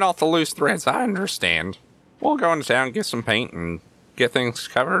 trimming off the loose threads, I understand. We'll go into town, get some paint, and get things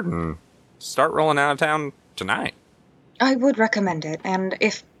covered, and start rolling out of town tonight. I would recommend it, and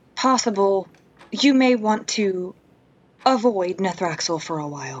if possible, you may want to avoid Nethraxel for a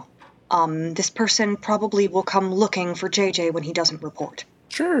while. This person probably will come looking for JJ when he doesn't report.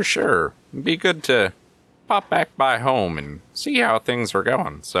 Sure. Be good to pop back by home and see how things are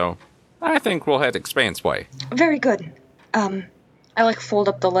going, so I think we'll head Expanse way. Very good. I like fold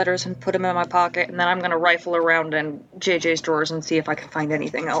up the letters and put them in my pocket, and then I'm gonna rifle around in JJ's drawers and see if I can find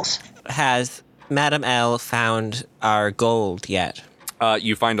anything else. Has Madame L found our gold yet?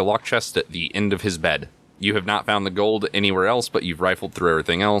 You find a lock chest at the end of his bed. You have not found the gold anywhere else, but you've rifled through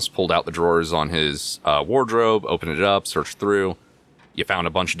everything else, pulled out the drawers on his wardrobe, opened it up, searched through. You found a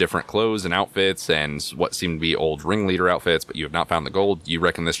bunch of different clothes and outfits and what seemed to be old ringleader outfits, but you have not found the gold. You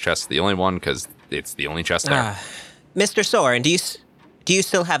reckon this chest's the only one because it's the only chest there. Mr. Sorrin, do you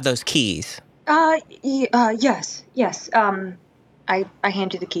still have those keys? Yes. I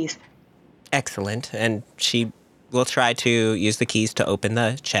hand you the keys. Excellent. And she will try to use the keys to open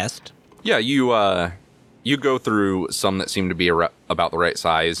the chest. Yeah, you go through some that seem to be about the right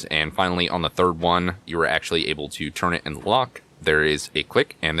size, and finally on the third one, you were actually able to turn it in the lock. There is a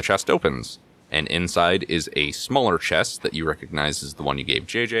click, and the chest opens. And inside is a smaller chest that you recognize as the one you gave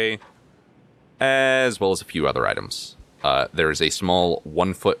JJ, as well as a few other items. There is a small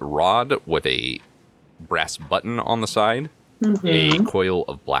 1-foot rod with a brass button on the side, a coil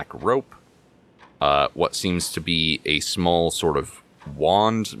of black rope, what seems to be a small sort of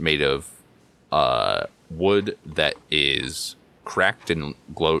wand made of wood that is cracked and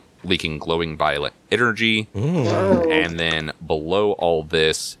leaking glowing violet energy. And then below all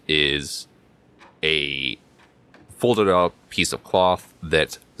this is a folded up piece of cloth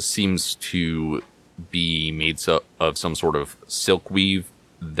that seems to be made of some sort of silk weave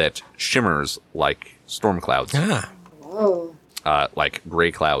that shimmers like storm clouds. Like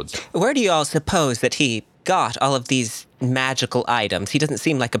gray clouds. Where do you all suppose that he got all of these magical items? He doesn't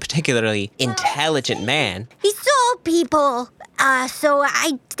seem like a particularly intelligent man. He stole people, so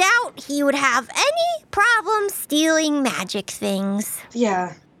I doubt he would have any problem stealing magic things.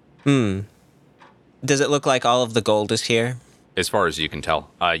 Yeah. Does it look like all of the gold is here? As far as you can tell.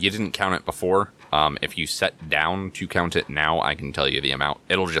 You didn't count it before. If you set down to count it now, I can tell you the amount.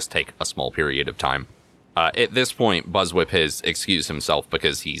 It'll just take a small period of time. At this point, Buzzwhip has excused himself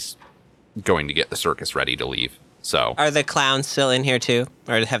because he's going to get the circus ready to leave. So, Are the clowns still in here too?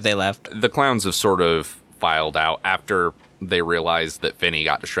 Or have they left? the clowns have sort of filed out after they realized that Finny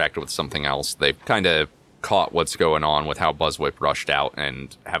got distracted with something else. They've kind of caught what's going on with how Buzzwhip rushed out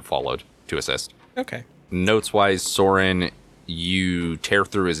and have followed to assist. Okay. Notes-wise, Sorrin, you tear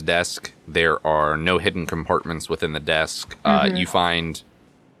through his desk. There are no hidden compartments within the desk. You find,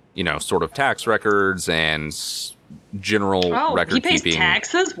 sort of tax records and general record he pays keeping.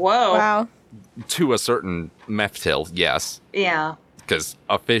 taxes? Whoa. Wow. To a certain Meftil, yes. Yeah. Because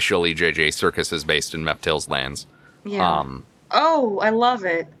officially JJ Circus is based in Meftil's lands. Yeah. Oh, I love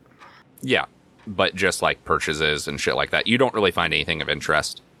it. Yeah, but just like purchases and shit like that. You don't really find anything of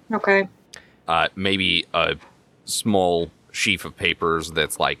interest. Okay. Maybe a small sheaf of papers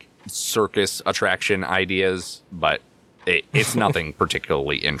that's like circus attraction ideas, but it's nothing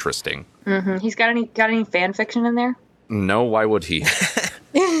particularly interesting. He's got any fan fiction in there? No, why would he?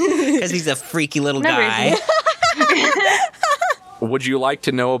 Because he's a freaky little guy. Would you like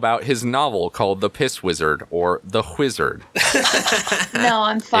to know about his novel called The Piss Wizard or The Wizard? No,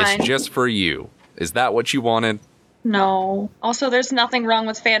 I'm fine. It's just for you. Is that what you wanted? No. Also, there's nothing wrong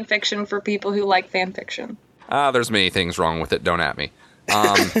with fan fiction for people who like fan fiction. There's many things wrong with it. Don't at me.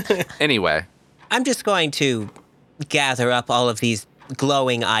 Anyway. I'm just going to gather up all of these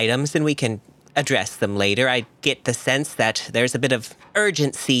glowing items and we can address them later. I get the sense that there's a bit of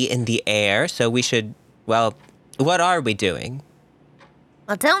urgency in the air, so we should, well, what are we doing?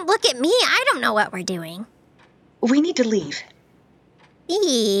 Well, don't look at me. I don't know what we're doing. We need to leave.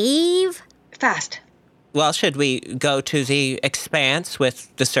 Eve. Fast. Well, should we go to the expanse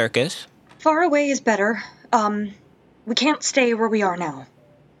with the circus? Far away is better. We can't stay where we are now.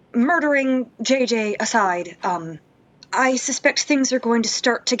 Murdering JJ aside, I suspect things are going to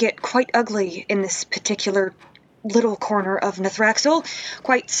start to get quite ugly in this particular little corner of Nithraxel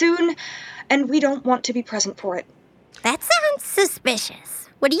quite soon, and we don't want to be present for it. That sounds suspicious.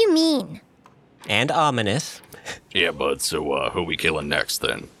 What do you mean? And ominous. Yeah, bud, so who we killing next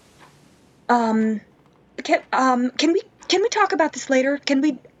then? Can we talk about this later?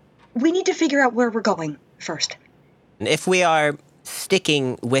 We need to figure out where we're going first. If we are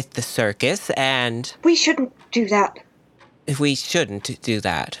sticking with the circus and... We shouldn't do that. If we shouldn't do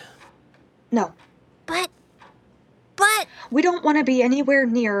that. No. But... We don't want to be anywhere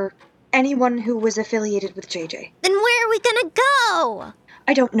near anyone who was affiliated with JJ. Then where are we gonna go?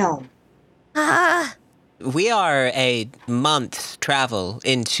 I don't know. We are a month's travel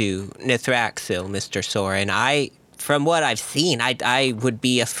into Nithraxil, Mr. Sorrin. From what I've seen, I would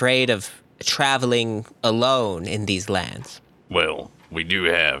be afraid of traveling alone in these lands. Well, we do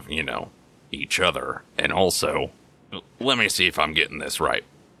have, each other. And also, let me see if I'm getting this right,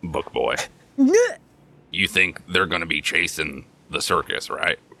 book boy. You think they're going to be chasing the circus,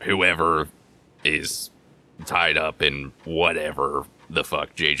 right? Whoever is tied up in whatever the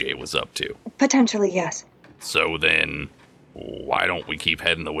fuck JJ was up to. Potentially, yes. So then, why don't we keep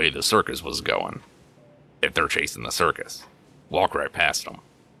heading the way the circus was going? If they're chasing the circus. Walk right past them.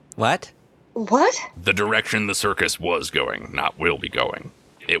 What? What? The direction the circus was going, not will be going.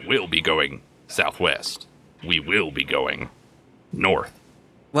 It will be going southwest. We will be going north.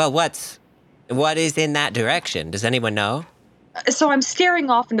 Well, what is in that direction? Does anyone know? So I'm staring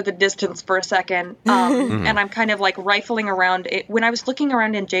off into the distance for a second, and I'm kind of like rifling around. When I was looking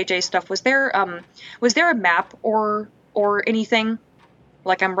around in JJ's stuff, was there a map or anything?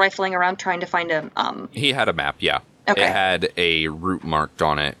 Like I'm rifling around trying to find a. He had a map, yeah. Okay. It had a route marked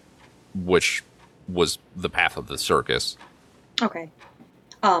on it, which was the path of the circus. Okay.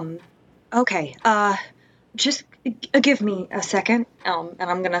 Okay. Just give me a second. And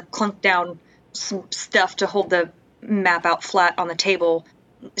I'm gonna clunk down some stuff to hold the map out flat on the table.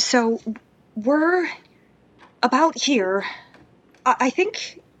 So, we're about here. I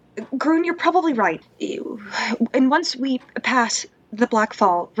think, Grun, you're probably right. And once we pass the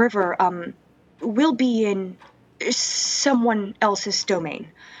Blackfall River, we'll be in someone else's domain.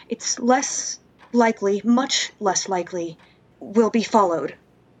 It's less likely, much less likely, we'll be followed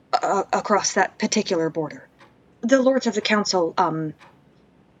across that particular border. The Lords of the Council,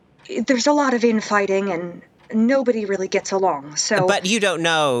 there's a lot of infighting and nobody really gets along, so... But you don't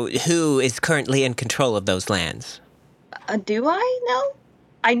know who is currently in control of those lands. Do I know?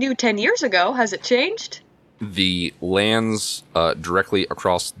 I knew 10 years ago. Has it changed? The lands directly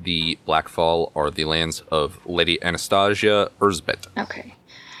across the Blackfall are the lands of Lady Anastasia Erzbet. Okay.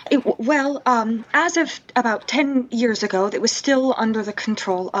 As of about 10 years ago, it was still under the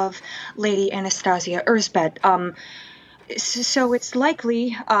control of Lady Anastasia Erzbet. So it's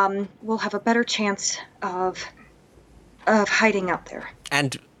likely we'll have a better chance of hiding out there.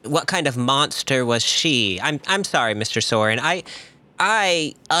 And what kind of monster was she? I'm sorry, Mr. Sorrin.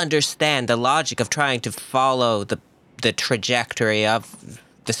 I understand the logic of trying to follow the trajectory of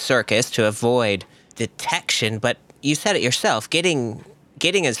the circus to avoid detection, but you said it yourself. Getting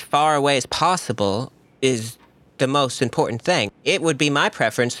as far away as possible is the most important thing. It would be my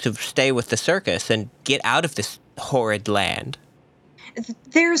preference to stay with the circus and get out of this horrid land.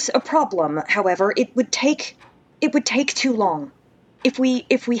 There's a problem, however. It would take too long. If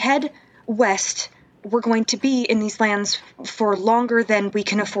we head west, we're going to be in these lands for longer than we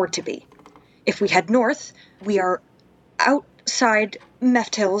can afford to be. If we head north, we are outside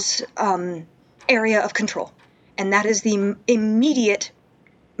Meftil's area of control. And that is the immediate,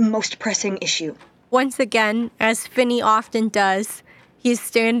 most pressing issue. Once again, as Finny often does, he's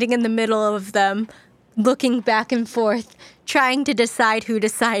standing in the middle of them, looking back and forth, trying to decide who to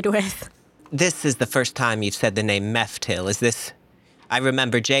side with. This is the first time you've said the name Meftil. Is this... I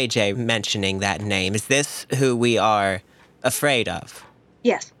remember JJ mentioning that name. Is this who we are afraid of.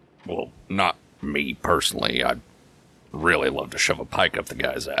 Yes. Well, not me personally. I'd really love to shove a pike up the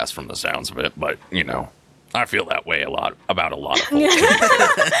guy's ass from the sounds of it, but, I feel that way about a lot of folks.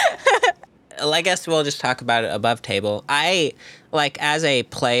 I guess we'll just talk about it above table. As a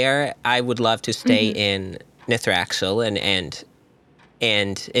player, I would love to stay in Nithraxel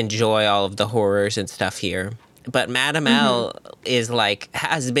and enjoy all of the horrors and stuff here. But Madame L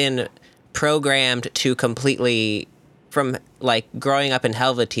has been programmed to completely, from growing up in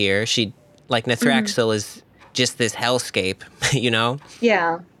Helvetier, Nithraxel is just this hellscape,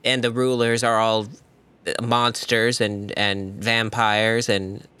 Yeah. And the rulers are all monsters and vampires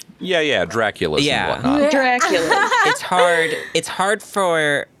and Yeah, Dracula's Yeah. and whatnot. Dracula. it's hard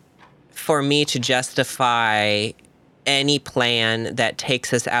for me to justify any plan that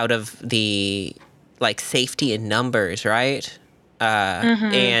takes us out of the safety in numbers, right?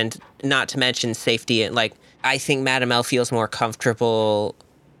 And not to mention safety in I think Madame L feels more comfortable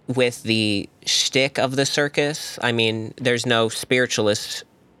with the shtick of the circus. I mean, there's no spiritualist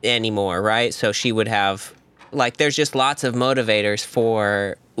anymore, right? So she would have there's just lots of motivators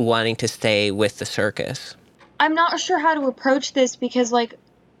for wanting to stay with the circus. I'm not sure how to approach this because, I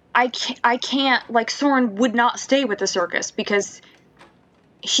can't, Sorrin would not stay with the circus because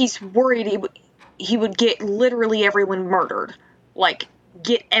he's worried he would get literally everyone murdered.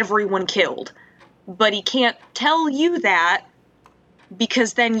 Get everyone killed. But he can't tell you that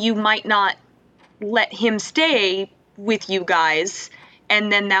because then you might not let him stay with you guys,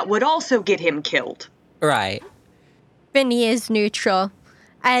 and then that would also get him killed. Right. Finny is neutral,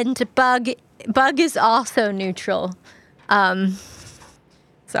 and Bug is also neutral.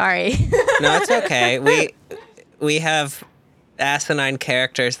 Sorry. No, it's okay. We have asinine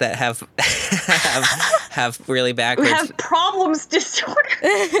characters that have really We backwards. have problems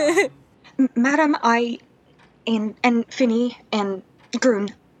disorder. Madam, and Finny and Grun,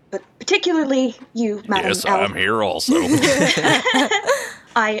 but particularly you, Madam Yes, L. I'm here also.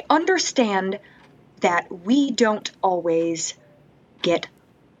 I understand that we don't always get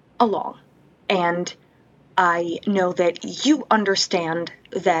along. And I know that you understand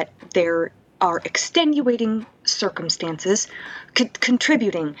that there are extenuating circumstances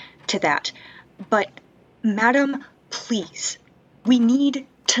contributing to that. But, Madam, please, we need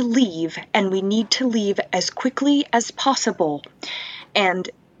to leave, and we need to leave as quickly as possible. And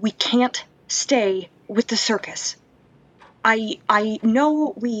we can't stay with the circus. I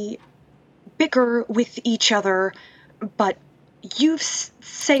know we bicker with each other, but you've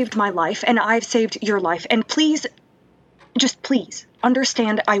saved my life, and I've saved your life. And please, just please,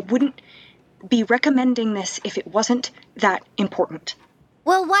 understand I wouldn't be recommending this if it wasn't that important.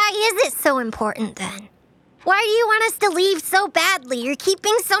 Well, why is it so important then? Why do you want us to leave so badly? You're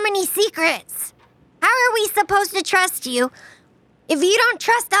keeping so many secrets. How are we supposed to trust you if you don't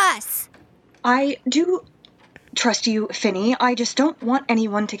trust us? I do trust you, Finny. I just don't want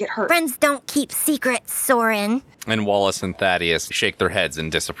anyone to get hurt. Friends don't keep secrets, Sorrin. And Wallace and Thaddeus shake their heads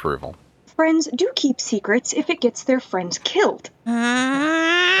in disapproval. Friends do keep secrets if it gets their friends killed.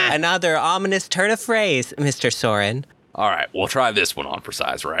 Another ominous turn of phrase, Mr. Sorrin. All right, we'll try this one on for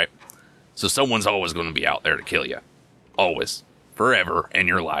size, right? So someone's always going to be out there to kill you. Always. Forever in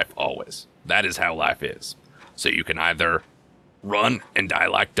your life, always. That is how life is. So you can either run and die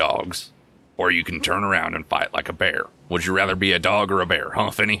like dogs, or you can turn around and fight like a bear. Would you rather be a dog or a bear,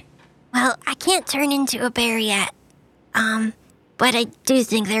 huh, Finny? Well, I can't turn into a bear yet. But I do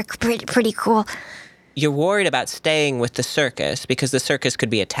think they're pretty cool. You're worried about staying with the circus because the circus could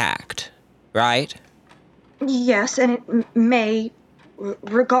be attacked, right? Yes, and it may,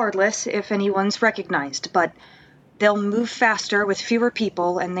 regardless if anyone's recognized, but they'll move faster with fewer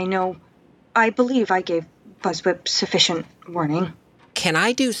people, and they know. I believe I gave Buzzwhip sufficient warning. Can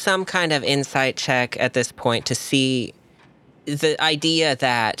I do some kind of insight check at this point to see the idea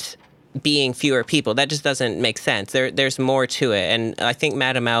that being fewer people, that just doesn't make sense. There's more to it, and I think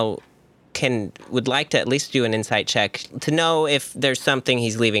Madame L would like to at least do an insight check to know if there's something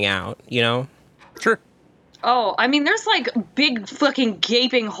he's leaving out, you know? Sure. Oh, I mean, there's big fucking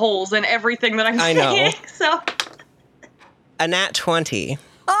gaping holes in everything that I'm I saying. know. So A nat 20.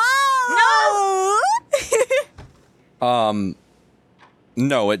 Oh!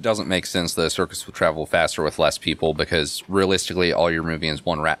 No, it doesn't make sense that a circus would travel faster with less people because realistically, all you're moving is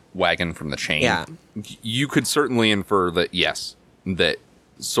one wagon from the chain. Yeah. You could certainly infer that, yes, that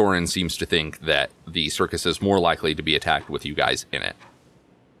Sorrin seems to think that the circus is more likely to be attacked with you guys in it.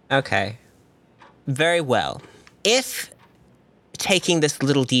 Okay. Very well. If taking this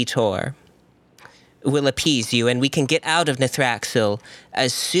little detour will appease you and we can get out of Nithraxil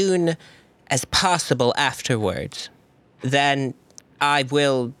as soon as possible afterwards, then I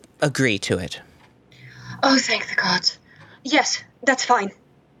will agree to it. Oh, thank the gods. Yes, that's fine.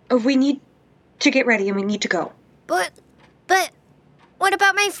 We need to get ready and we need to go. But, what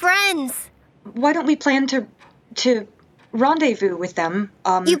about my friends? Why don't we plan to rendezvous with them?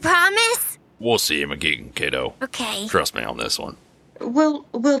 You promise? We'll see him again, kiddo. Okay. Trust me on this one.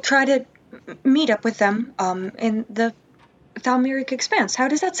 We'll try to meet up with them, in the Thalmiric Expanse. How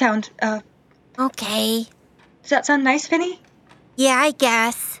does that sound? Okay. Does that sound nice, Finny? Yeah, I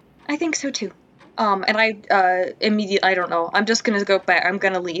guess. I think so too. And I immediately, I don't know. I'm just gonna go back. I'm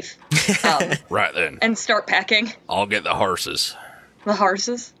gonna leave. Right then. And start packing I'll get the horses. the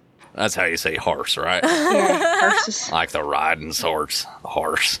horses. That's how you say horse, right? Yeah, horses. Like the riding sorts.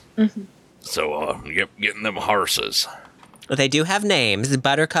 Horse. Mm-hmm. So, getting them horses. They do have names,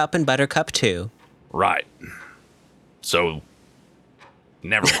 Buttercup and Buttercup 2. Right. So,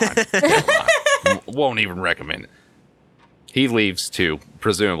 never mind. Never mind. Won't even recommend it. He leaves to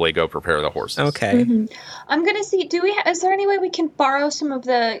presumably go prepare the horses. Okay. I'm gonna see. Is there any way we can borrow some of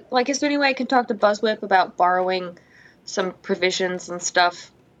the? Is there any way I can talk to Buzzwhip about borrowing some provisions and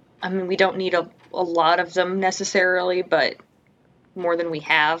stuff? I mean, we don't need a lot of them necessarily, but more than we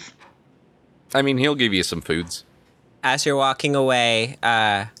have. I mean, he'll give you some foods. As you're walking away,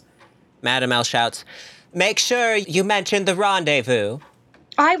 Madame L shouts, "Make sure you mention the rendezvous."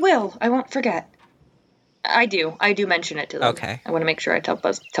 I will. I won't forget. I do mention it to them. Okay. I want to make sure I tell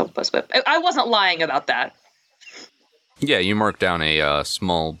Buzzwhip. I wasn't lying about that. Yeah, you mark down a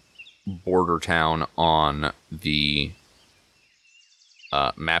small border town on the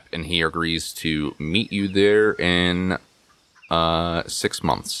map, and he agrees to meet you there in 6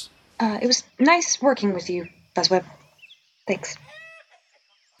 months. It was nice working with you, Buzzwhip. Thanks.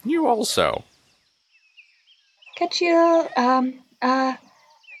 You also. Catch you,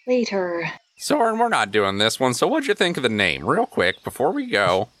 later. Sorrin, we're not doing this one, so what'd you think of the name? Real quick, before we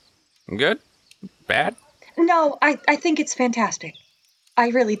go. Good? Bad? No, I think it's fantastic. I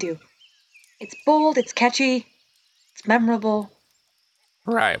really do. It's bold, it's catchy, it's memorable.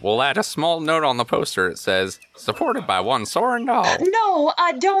 Right, we'll add a small note on the poster. It says, supported by one Sorrin doll. No,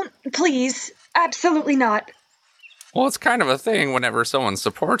 don't, please. Absolutely not. Well, it's kind of a thing whenever someone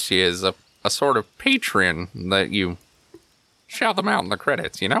supports you as a sort of patron that you shout them out in the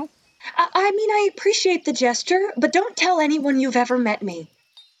credits, you know? I mean, I appreciate the gesture, but don't tell anyone you've ever met me.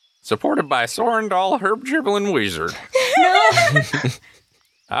 Supported by Sorrin doll, Herb Dribbling Wizard. No!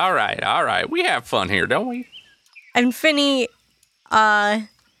 All right. We have fun here, don't we? And Finny goes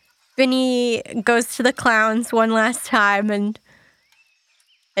to the clowns one last time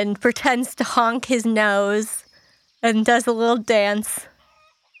and pretends to honk his nose and does a little dance.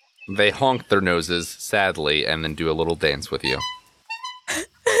 They honk their noses, sadly, and then do a little dance with you.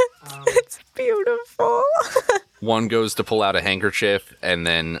 It's beautiful. One goes to pull out a handkerchief and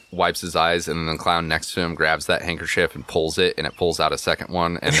then wipes his eyes, and then the clown next to him grabs that handkerchief and pulls it, and it pulls out a second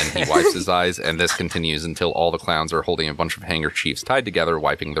one, and then he wipes his eyes, and this continues until all the clowns are holding a bunch of handkerchiefs tied together,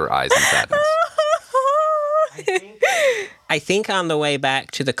 wiping their eyes in sadness. I think on the way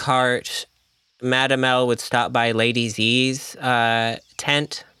back to the cart, Madame L would stop by Lady Z's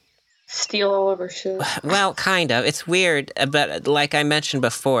tent. Steal all of her shit. Well, kind of. It's weird, but like I mentioned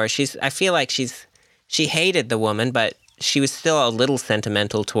before, I feel like she hated the woman, but she was still a little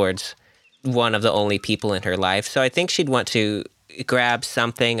sentimental towards one of the only people in her life. So I think she'd want to grab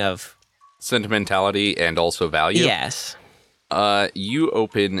something of sentimentality and also value. Yes. You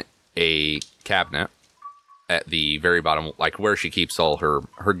open a cabinet at the very bottom, like where she keeps all her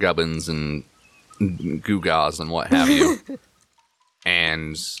gubbins and gewgaws and what have you.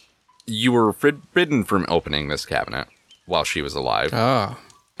 And you were forbidden from opening this cabinet while she was alive. Oh.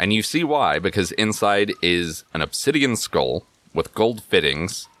 And you see why, because inside is an obsidian skull with gold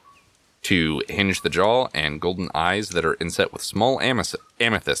fittings to hinge the jaw and golden eyes that are inset with small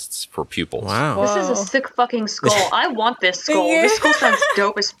amethysts for pupils. Wow. This is a sick fucking skull. I want this skull. Yeah. This skull sounds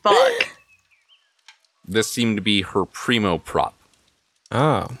dope as fuck. This seemed to be her primo prop.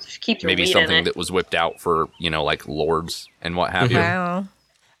 Oh. She keeps Maybe weed something in it. that was whipped out for, like lords and what have you. Wow.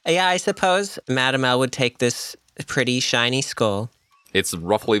 Yeah, I suppose Madame L would take this pretty shiny skull. It's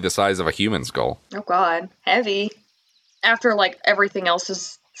roughly the size of a human skull. Oh god, heavy. After everything else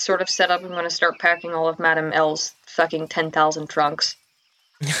is sort of set up, I'm going to start packing all of Madame L's fucking 10,000 trunks.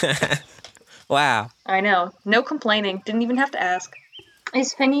 Wow. I know. No complaining. Didn't even have to ask.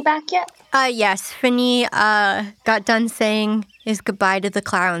 Is Finny back yet? Yes, Finny got done saying his goodbye to the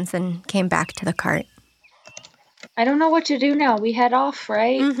clowns and came back to the cart. I don't know what to do now. We head off,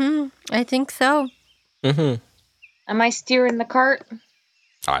 right? Mm-hmm. I think so. Mm-hmm. Am I steering the cart?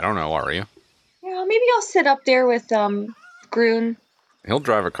 I don't know, are you? Yeah, maybe I'll sit up there with Grun. He'll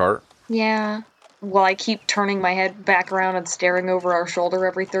drive a cart. Yeah. While I keep turning my head back around and staring over our shoulder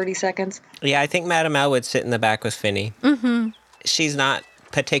every 30 seconds. Yeah, I think Madame L would sit in the back with Finny. Mm-hmm. She's not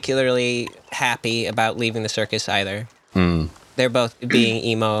particularly happy about leaving the circus either. They're both being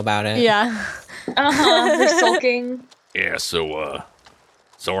emo about it. Yeah. They're sulking. Yeah, so,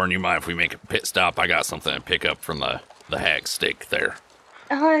 Sorrin, you mind if we make a pit stop? I got something to pick up from the hag steak there.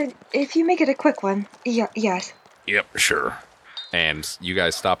 If you make it a quick one, yes. Yep, sure. And you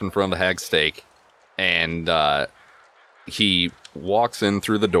guys stop in front of the hag steak, and he walks in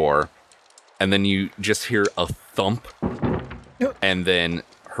through the door, and then you just hear a thump, and then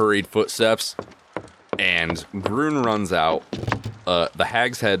hurried footsteps, and Grun runs out, the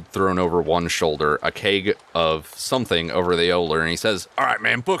hag's head thrown over one shoulder, a keg of something over the other, and he says, "All right,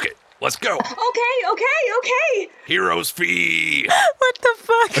 man, book it. Let's go." Okay. Hero's fee. What the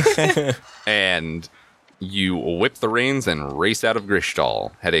fuck? And you whip the reins and race out of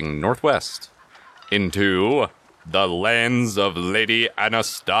Grishtal, heading northwest into the lands of Lady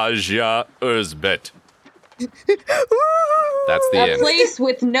Anastasia Erzbet. That's the A end. place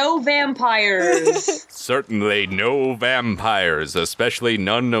with no vampires. Certainly no vampires, especially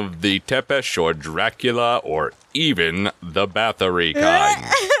none of the Tepesh or Dracula or even the Bathory kind.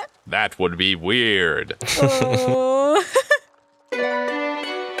 That would be weird. Oh.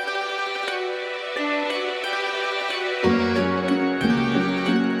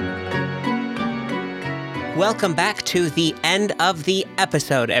 Welcome back to the end of the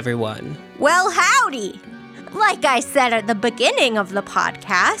episode, everyone. Well, howdy. Like I said at the beginning of the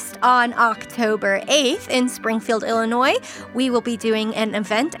podcast, on October 8th in Springfield, Illinois, we will be doing an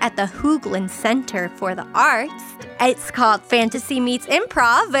event at the Hoogland Center for the Arts. It's called Fantasy Meets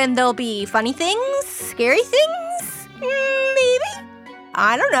Improv, and there'll be funny things, scary things, maybe?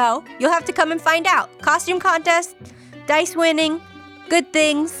 I don't know. You'll have to come and find out. Costume contest, dice winning, good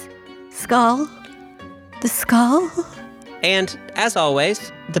things, skull, the skull. And as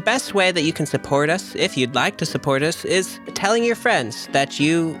always, the best way that you can support us, if you'd like to support us, is telling your friends that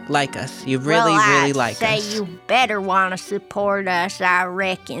you like us. You really like I'd us. say you better want to support us, I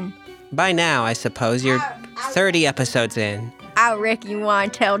reckon. By now, I suppose, you're 30 episodes in. I reckon you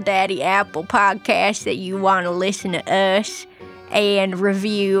want to tell Daddy Apple Podcast that you want to listen to us and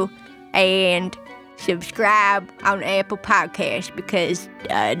review and subscribe on Apple Podcast because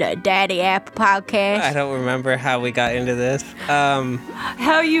the Daddy Apple Podcast. I don't remember how we got into this.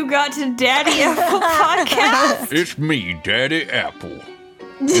 How you got to Daddy Apple Podcast? It's me, Daddy Apple.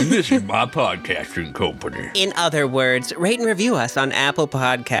 And this is my podcasting company. In other words, rate and review us on Apple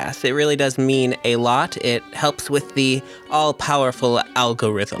Podcasts. It really does mean a lot. It helps with the all-powerful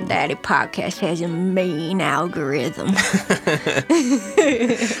algorithm. Daddy Podcast has a mean algorithm.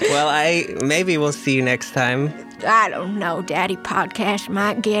 Well, maybe we'll see you next time. I don't know. Daddy Podcast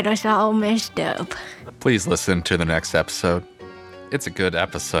might get us all messed up. Please listen to the next episode. It's a good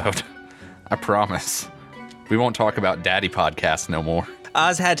episode. I promise. We won't talk about Daddy Podcast no more.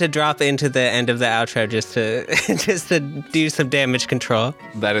 Oz had to drop into the end of the outro just to do some damage control.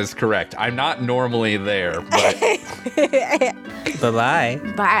 That is correct. I'm not normally there, but... Bye-bye.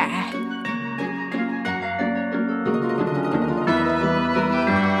 Bye.